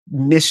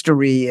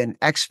mystery and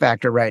X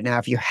factor right now.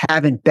 If you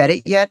haven't bet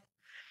it yet,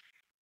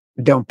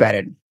 don't bet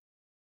it.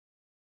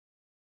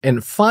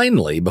 And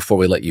finally, before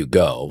we let you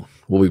go,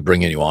 we'll be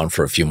bringing you on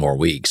for a few more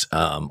weeks.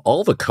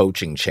 All the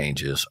coaching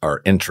changes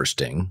are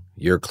interesting.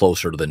 You're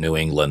closer to the New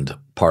England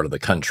part of the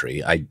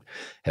country. I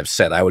have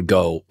said I would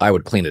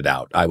clean it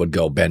out. I would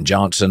go Ben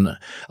Johnson.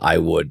 I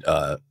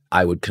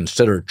would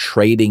consider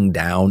trading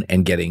down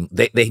and getting,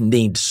 they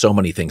need so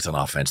many things on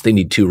offense. They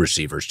need 2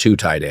 receivers, 2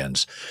 tight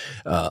ends,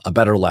 a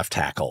better left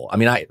tackle. I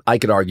mean, I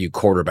could argue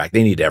quarterback.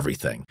 They need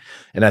everything.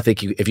 And I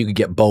think if you could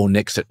get Bo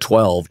Nix at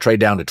 12, trade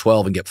down to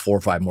 12 and get 4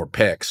 or 5 more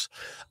picks,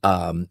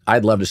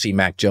 I'd love to see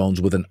Mac Jones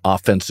with an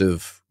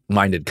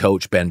offensive-minded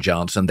coach, Ben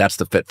Johnson. That's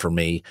the fit for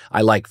me.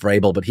 I like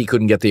Vrabel, but he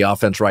couldn't get the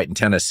offense right in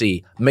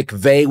Tennessee.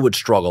 McVay would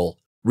struggle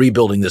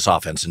rebuilding this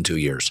offense in 2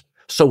 years.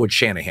 So would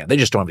Shanahan. They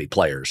just don't have any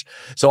players.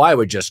 So I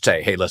would just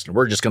say, hey, listen,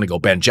 we're just going to go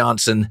Ben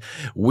Johnson.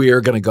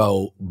 We're going to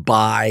go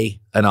buy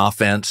an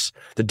offense.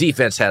 The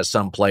defense has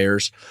some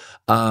players.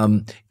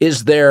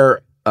 Is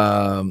there,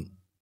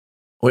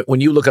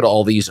 when you look at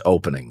all these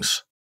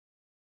openings,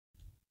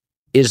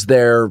 Is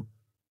there,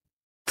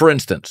 for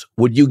instance,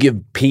 would you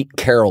give Pete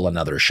Carroll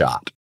another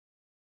shot?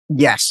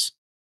 Yes.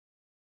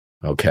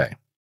 Okay.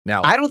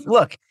 Now, I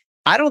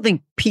don't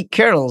think Pete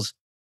Carroll's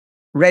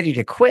ready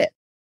to quit.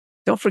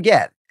 Don't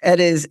forget, at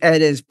his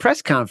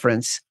press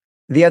conference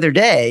the other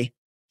day,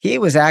 he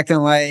was acting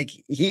like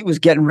he was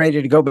getting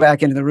ready to go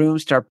back into the room,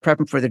 start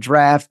prepping for the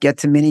draft, get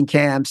to mini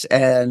camps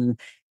and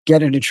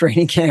get into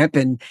training camp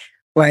and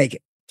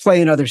like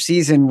play another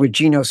season with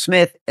Geno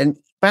Smith. And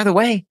by the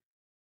way,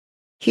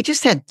 he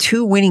just had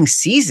 2 winning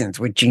seasons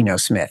with Geno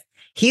Smith.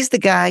 He's the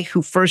guy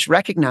who first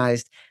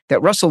recognized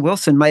that Russell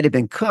Wilson might have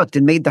been cooked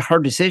and made the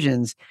hard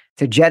decisions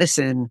to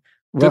jettison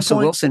Russell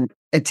Wilson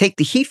and take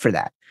the heat for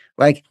that.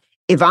 Like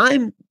if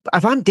I'm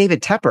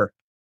David Tepper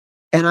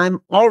and I'm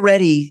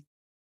already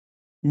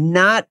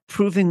not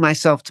proving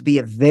myself to be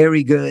a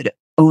very good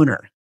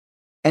owner,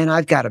 and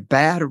I've got a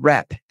bad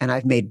rep and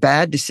I've made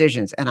bad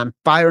decisions and I'm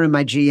firing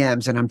my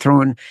GMs and I'm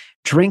throwing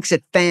drinks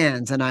at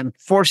fans and I'm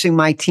forcing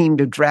my team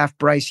to draft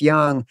Bryce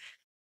Young,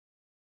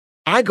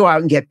 I go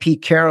out and get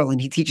Pete Carroll and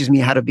he teaches me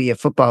how to be a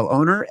football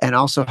owner and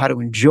also how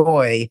to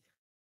enjoy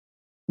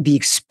the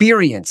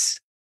experience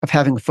of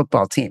having a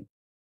football team.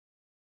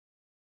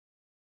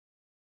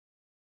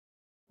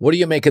 what do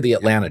you make of the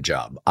Atlanta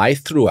job?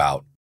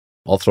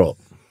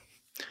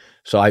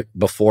 So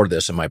before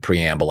this in my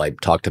preamble, I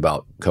talked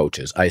about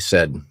coaches. I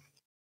said,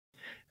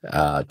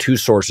 2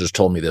 sources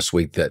told me this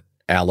week that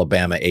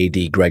Alabama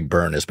AD Greg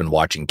Byrne has been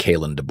watching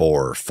Kalen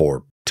DeBoer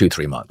for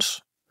 2-3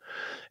 months,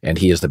 and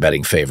he is the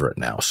betting favorite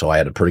now. So I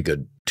had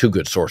 2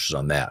 good sources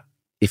on that.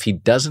 If he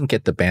doesn't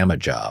get the Bama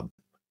job,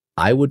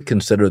 I would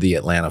consider the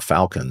Atlanta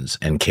Falcons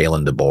and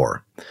Kalen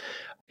DeBoer.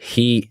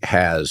 He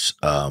has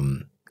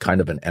kind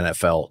of an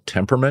NFL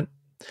temperament.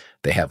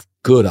 They have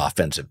good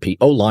offensive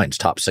O-line's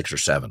top 6 or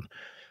 7.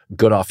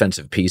 Good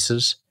offensive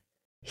pieces.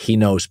 He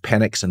knows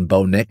Penix and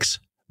Bo Nix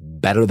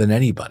better than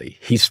anybody.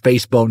 He's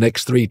faced Bo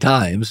Nix 3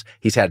 times.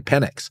 He's had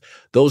Penix.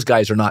 Those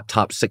guys are not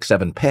top 6,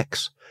 7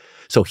 picks.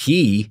 So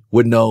he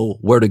would know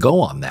where to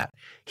go on that.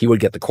 He would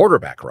get the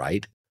quarterback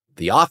right.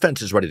 The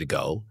offense is ready to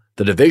go.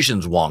 The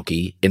division's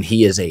wonky, and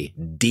he is a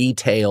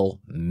detail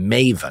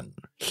maven.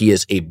 He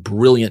is a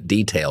brilliant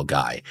detail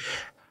guy.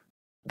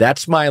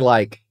 That's my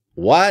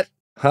what?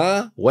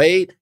 Huh?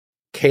 Wait.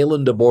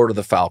 Kalen DeBoer to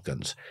the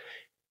Falcons.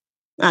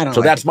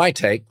 That's my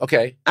take.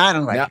 Okay. I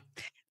don't like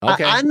it.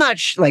 Okay. I'm not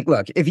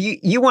look, if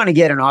you want to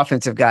get an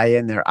offensive guy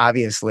in there,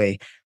 obviously,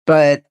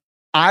 but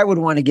I would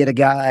want to get a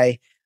guy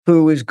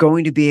who is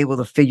going to be able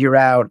to figure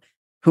out,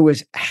 who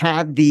has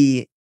had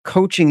the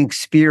coaching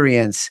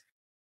experience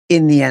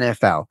in the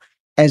NFL.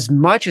 As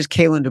much as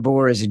Kalen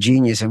DeBoer is a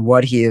genius in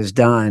what he has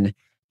done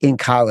in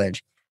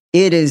college,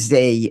 it is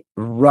a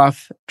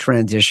rough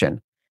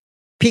transition.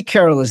 Pete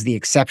Carroll is the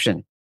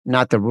exception,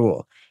 not the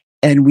rule.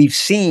 And we've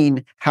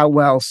seen how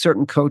well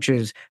certain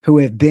coaches who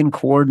have been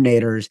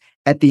coordinators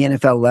at the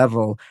NFL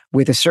level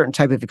with a certain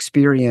type of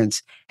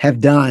experience have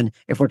done.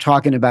 If we're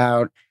talking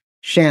about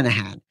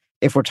Shanahan,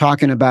 if we're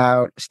talking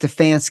about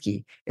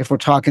Stefanski, if we're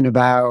talking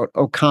about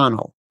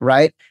O'Connell,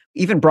 right?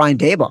 Even Brian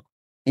Daboll,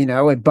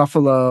 at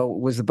Buffalo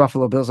was the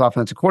Buffalo Bills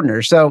offensive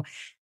coordinator. So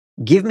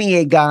give me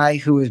a guy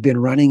who has been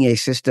running a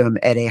system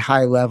at a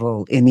high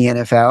level in the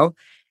NFL.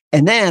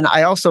 And then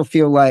I also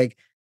feel like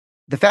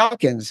the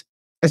Falcons,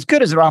 as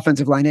good as their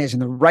offensive line is,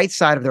 and the right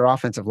side of their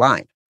offensive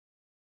line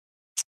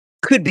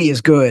could be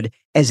as good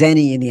as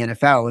any in the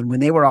NFL. And when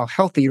they were all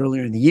healthy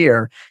earlier in the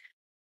year,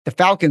 the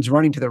Falcons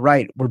running to the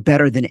right were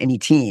better than any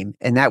team.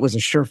 And that was a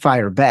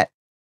surefire bet,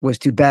 was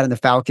to bet on the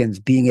Falcons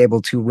being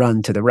able to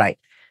run to the right.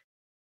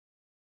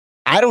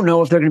 I don't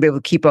know if they're going to be able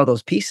to keep all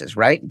those pieces,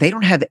 right? They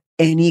don't have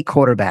any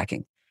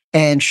quarterbacking.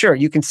 And sure,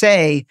 you can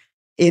say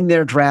in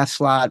their draft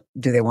slot,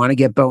 do they want to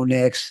get Bo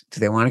Nix? Do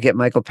they want to get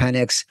Michael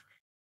Penix?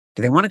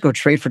 Do they want to go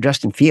trade for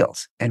Justin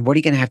Fields? And what are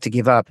you going to have to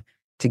give up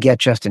to get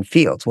Justin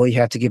Fields? Well, you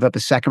have to give up a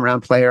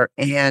 2nd-round player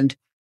and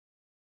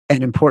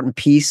an important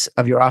piece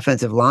of your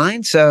offensive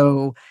line.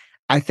 So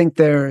I think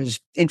there's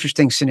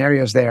interesting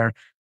scenarios there.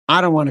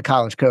 I don't want a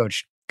college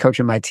coach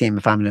coaching my team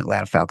if I'm an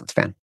Atlanta Falcons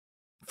fan.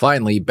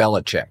 Finally,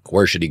 Belichick.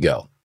 Where should he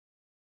go?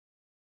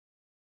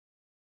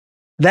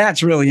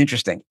 That's really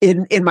interesting.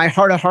 In my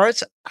heart of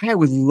hearts, I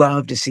would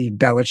love to see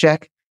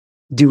Belichick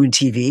doing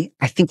TV.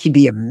 I think he'd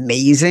be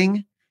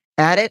amazing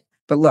at it.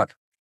 But look,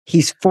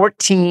 he's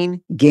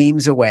 14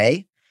 games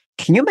away.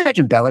 Can you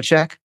imagine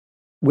Belichick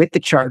with the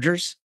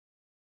Chargers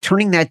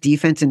turning that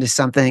defense into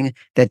something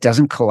that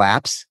doesn't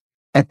collapse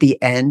at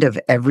the end of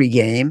every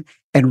game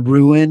and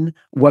ruin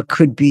what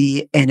could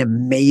be an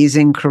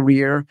amazing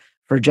career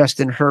for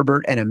Justin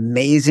Herbert, an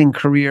amazing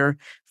career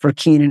for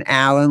Keenan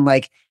Allen?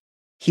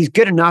 He's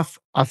good enough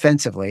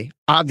offensively.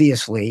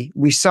 Obviously,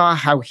 we saw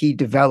how he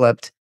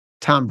developed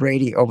Tom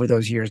Brady over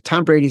those years.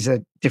 Tom Brady's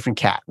a different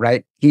cat,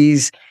 right? He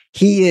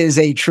is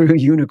a true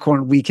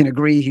unicorn. We can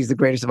agree he's the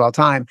greatest of all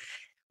time.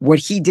 What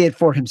he did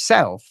for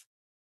himself,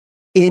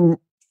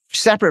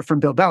 separate from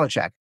Bill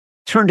Belichick,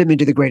 turned him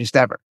into the greatest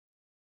ever.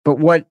 But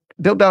what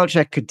Bill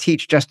Belichick could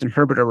teach Justin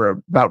Herbert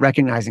about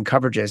recognizing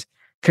coverages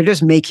could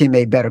just make him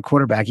a better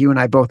quarterback. You and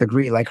I both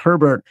agree.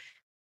 Herbert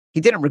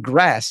he didn't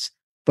regress,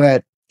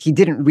 but he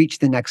didn't reach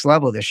the next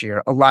level this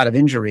year. A lot of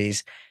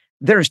injuries.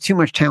 There's too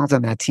much talent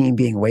on that team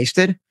being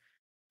wasted.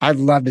 I'd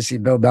love to see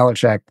Bill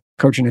Belichick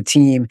coaching a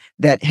team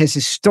that has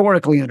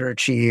historically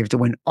underachieved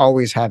when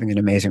always having an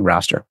amazing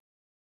roster.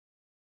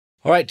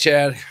 All right,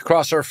 Chad,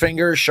 cross our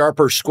fingers.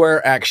 Sharper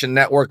Square Action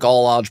Network,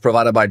 all odds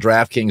provided by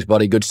DraftKings,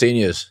 buddy. Good seeing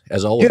you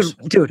as always.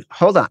 Dude,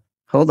 hold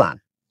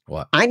on.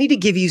 What? I need to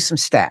give you some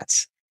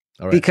stats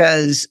All right.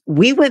 because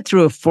we went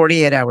through a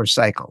 48-hour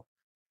cycle.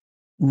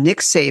 Nick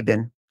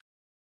Saban,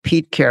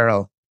 Pete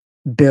Carroll,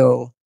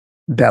 Bill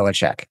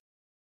Belichick.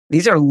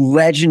 These are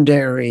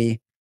legendary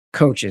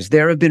coaches.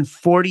 There have been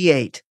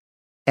 48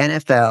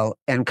 NFL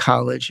and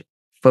college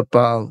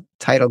football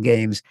title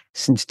games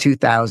since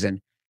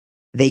 2000.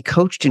 They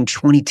coached in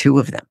 22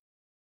 of them.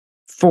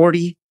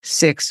 46%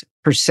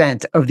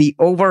 of the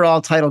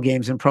overall title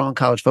games in pro and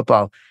college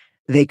football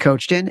they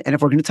coached in. And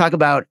if we're going to talk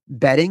about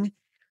betting,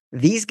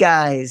 these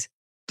guys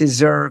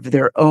deserve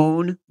their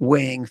own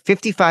wing,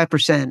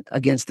 55%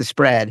 against the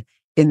spread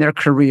in their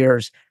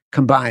careers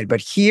combined.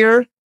 But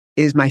here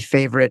is my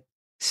favorite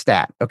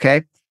stat,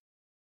 okay?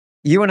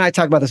 You and I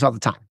talk about this all the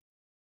time.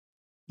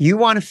 You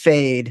want to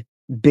fade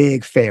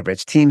big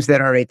favorites, teams that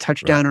are a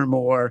touchdown or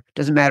more.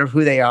 Doesn't matter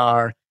who they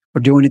are.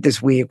 We're doing it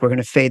this week. We're going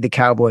to fade the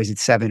Cowboys at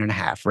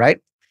 7.5, right?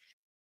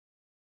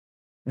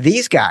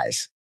 These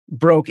guys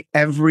broke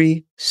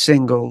every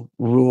single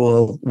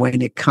rule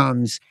when it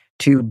comes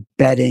to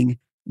betting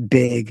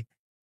big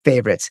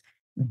favorites.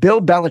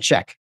 Bill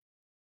Belichick,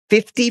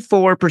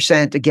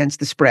 54% against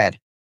the spread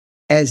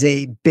as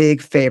a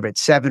big favorite,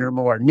 7 or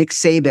more. Nick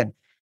Saban,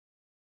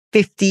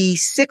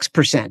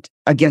 56%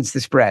 against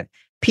the spread.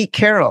 Pete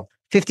Carroll,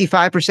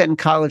 55% in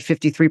college,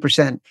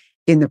 53%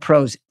 in the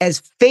pros.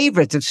 As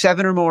favorites of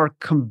 7 or more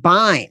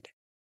combined,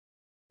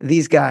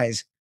 these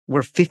guys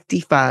were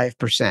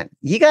 55%.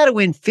 You got to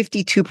win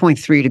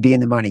 52.3 to be in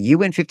the money. You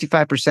win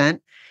 55%,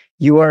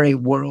 you are a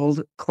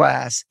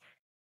world-class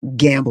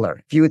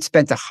gambler. If you had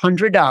spent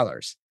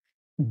 $100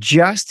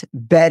 just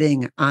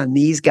betting on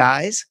these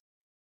guys,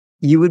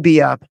 you would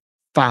be up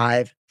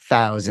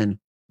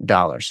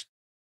 $5,000.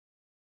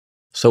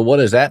 So what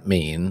does that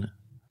mean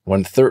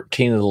when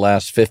 13 of the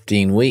last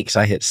 15 weeks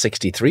I hit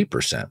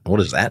 63%? What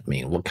does that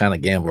mean? What kind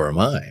of gambler am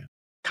I?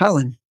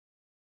 Colin,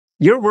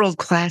 you're world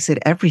class at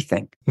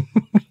everything.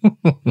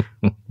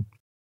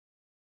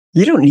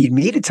 You don't need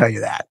me to tell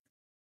you that.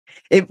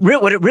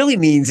 What it really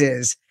means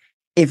is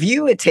if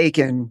you had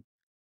taken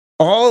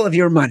all of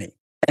your money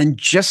and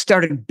just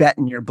started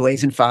betting your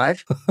Blazing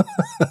Five,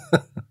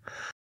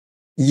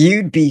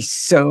 you'd be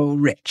so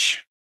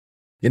rich.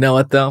 You know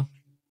what, though?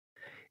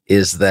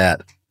 Is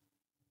that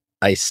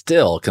I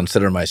still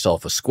consider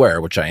myself a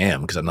square, which I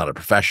am because I'm not a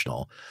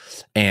professional,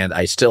 and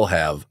I still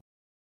have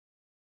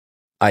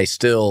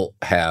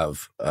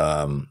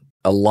a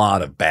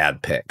lot of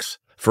bad picks.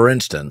 For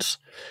instance,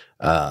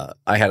 I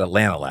had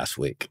Atlanta last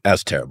week.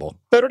 That's terrible.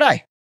 So did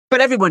I.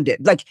 But everyone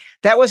did. Like,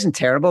 that wasn't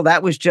terrible.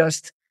 That was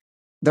just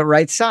the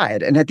right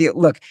side. And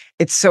look,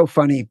 it's so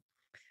funny.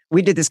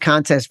 We did this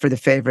contest for the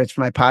favorites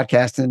for my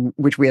podcast, in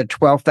which we had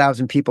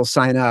 12,000 people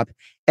sign up,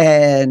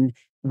 and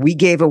we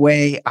gave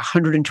away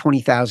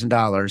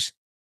 $120,000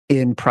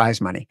 in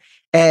prize money.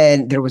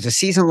 And there was a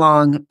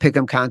season-long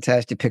pick'em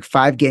contest. You pick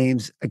 5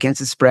 games against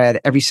the spread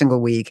every single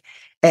week.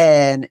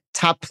 And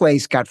top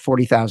place got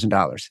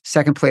 $40,000.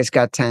 Second place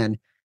got 10.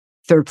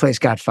 Third place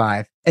got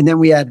 5. And then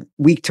we had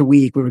week to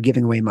week, we were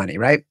giving away money,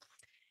 right?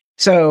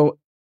 So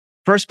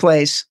first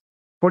place,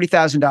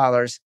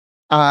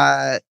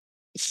 $40,000.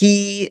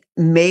 He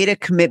made a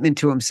commitment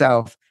to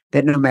himself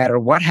that no matter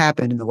what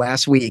happened in the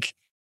last week,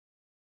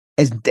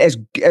 as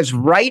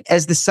right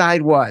as the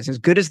side was, as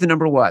good as the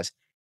number was,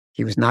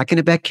 he was not going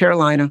to bet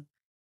Carolina.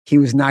 He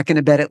was not going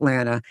to bet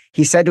Atlanta.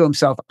 He said to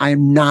himself, I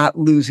am not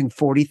losing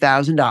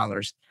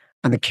 $40,000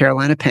 on the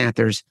Carolina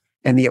Panthers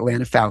and the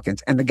Atlanta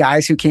Falcons. And the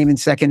guys who came in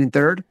second and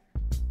third,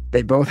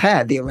 they both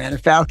had the Atlanta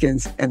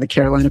Falcons and the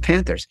Carolina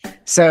Panthers.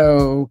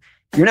 So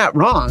you're not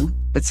wrong,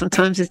 but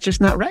sometimes it's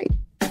just not right.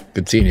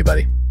 Good seeing you,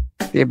 buddy.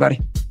 See you,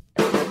 buddy.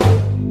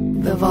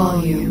 The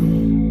volume.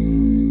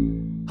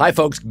 Hi,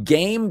 folks.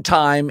 Game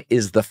Time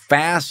is the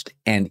fast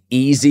and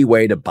easy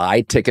way to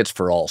buy tickets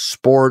for all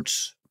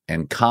sports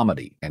and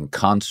comedy and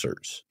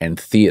concerts and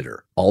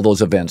theater, all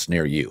those events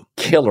near you.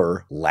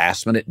 Killer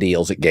last-minute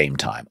deals at Game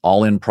Time.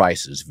 All-in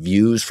prices,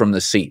 views from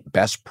the seat,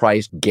 best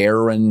price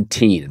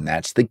guaranteed, and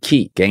that's the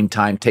key. Game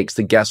Time takes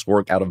the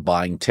guesswork out of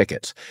buying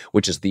tickets,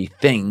 which is the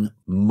thing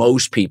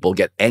most people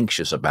get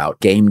anxious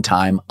about. Game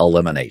Time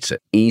eliminates it.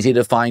 Easy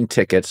to find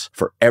tickets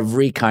for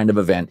every kind of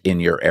event in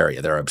your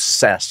area. They're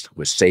obsessed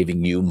with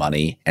saving you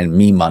money and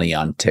me money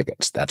on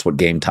tickets. That's what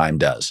Game Time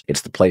does.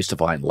 It's the place to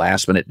find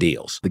last-minute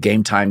deals. The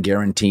Game Time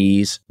guarantees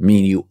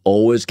mean you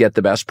always get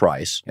the best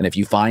price, and if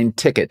you find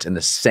tickets in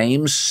the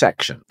same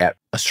section at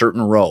a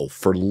certain row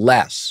for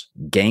less,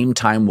 Game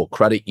Time will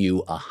credit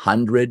you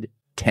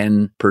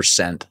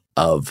 110%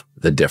 of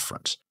the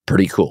difference.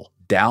 Pretty cool.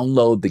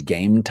 Download the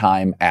Game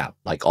Time app.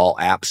 Like all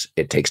apps,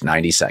 it takes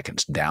 90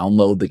 seconds.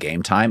 Download the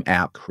Game Time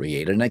app,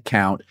 create an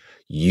account,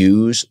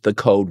 use the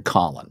code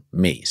Colin,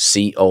 me,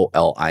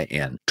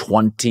 Colin,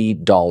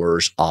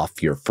 $20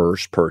 off your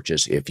first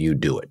purchase if you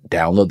do it.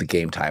 Download the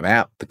Game Time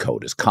app. The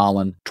code is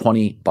Colin,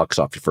 $20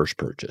 off your first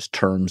purchase.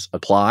 Terms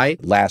apply.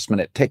 Last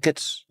minute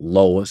tickets,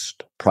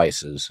 lowest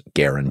prices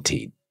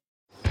guaranteed.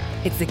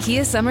 It's the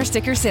Kia Summer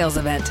Sticker Sales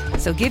Event,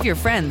 so give your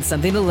friends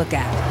something to look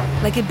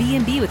at, like a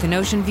B&B with an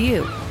ocean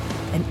view,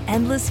 an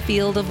endless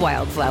field of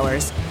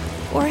wildflowers,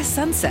 or a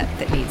sunset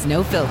that needs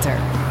no filter.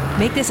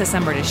 Make this a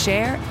summer to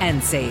share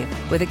and save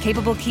with a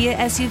capable Kia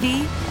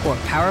SUV or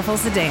powerful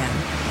sedan.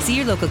 See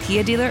your local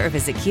Kia dealer or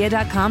visit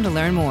kia.com to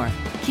learn more.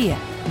 Kia,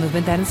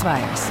 movement that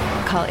inspires.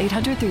 Call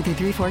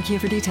 800-3334-KIA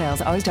for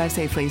details. Always drive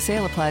safely.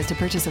 Sale applies to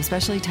purchase of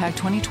specially tagged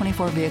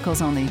 2024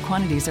 vehicles only.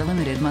 Quantities are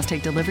limited. Must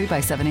take delivery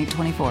by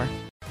 7/8/24.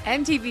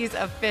 MTV's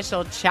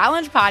official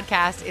Challenge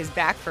podcast is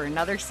back for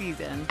another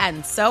season.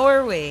 And so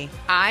are we.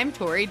 I'm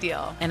Tori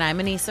Deal. And I'm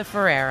Anissa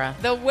Ferreira.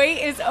 The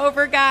wait is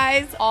over,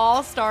 guys.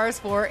 All Stars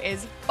 4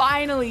 is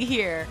finally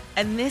here.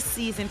 And this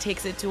season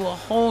takes it to a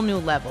whole new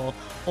level.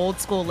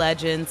 Old school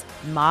legends,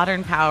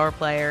 modern power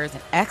players,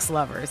 and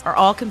ex-lovers are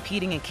all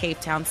competing in Cape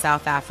Town,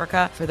 South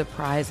Africa for the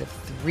prize of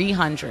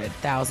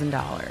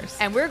 $300,000.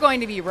 And we're going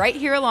to be right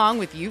here along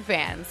with you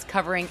fans,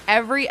 covering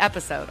every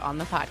episode on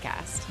the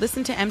podcast.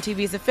 Listen to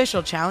MTV's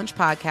official Challenge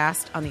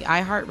podcast on the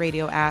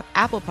iHeartRadio app,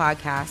 Apple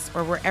Podcasts,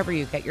 or wherever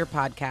you get your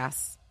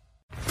podcasts.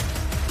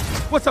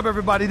 What's up,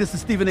 everybody? This is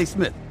Stephen A.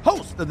 Smith,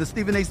 host of the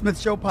Stephen A. Smith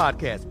Show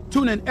podcast.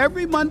 Tune in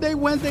every Monday,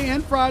 Wednesday,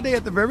 and Friday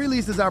at the very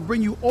least as I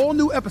bring you all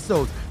new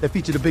episodes that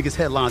feature the biggest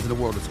headlines in the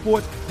world of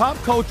sports, pop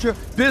culture,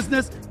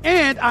 business,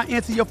 and I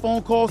answer your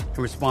phone calls and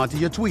respond to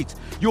your tweets.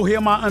 You'll hear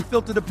my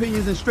unfiltered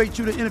opinions and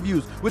straight-shooter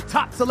interviews with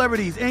top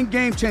celebrities and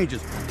game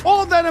changers.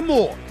 All of that and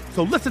more.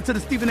 So listen to the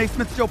Stephen A.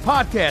 Smith Show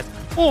podcast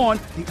on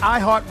the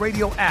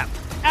iHeartRadio app,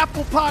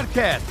 Apple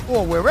Podcasts,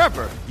 or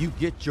wherever you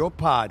get your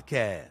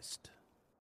podcasts.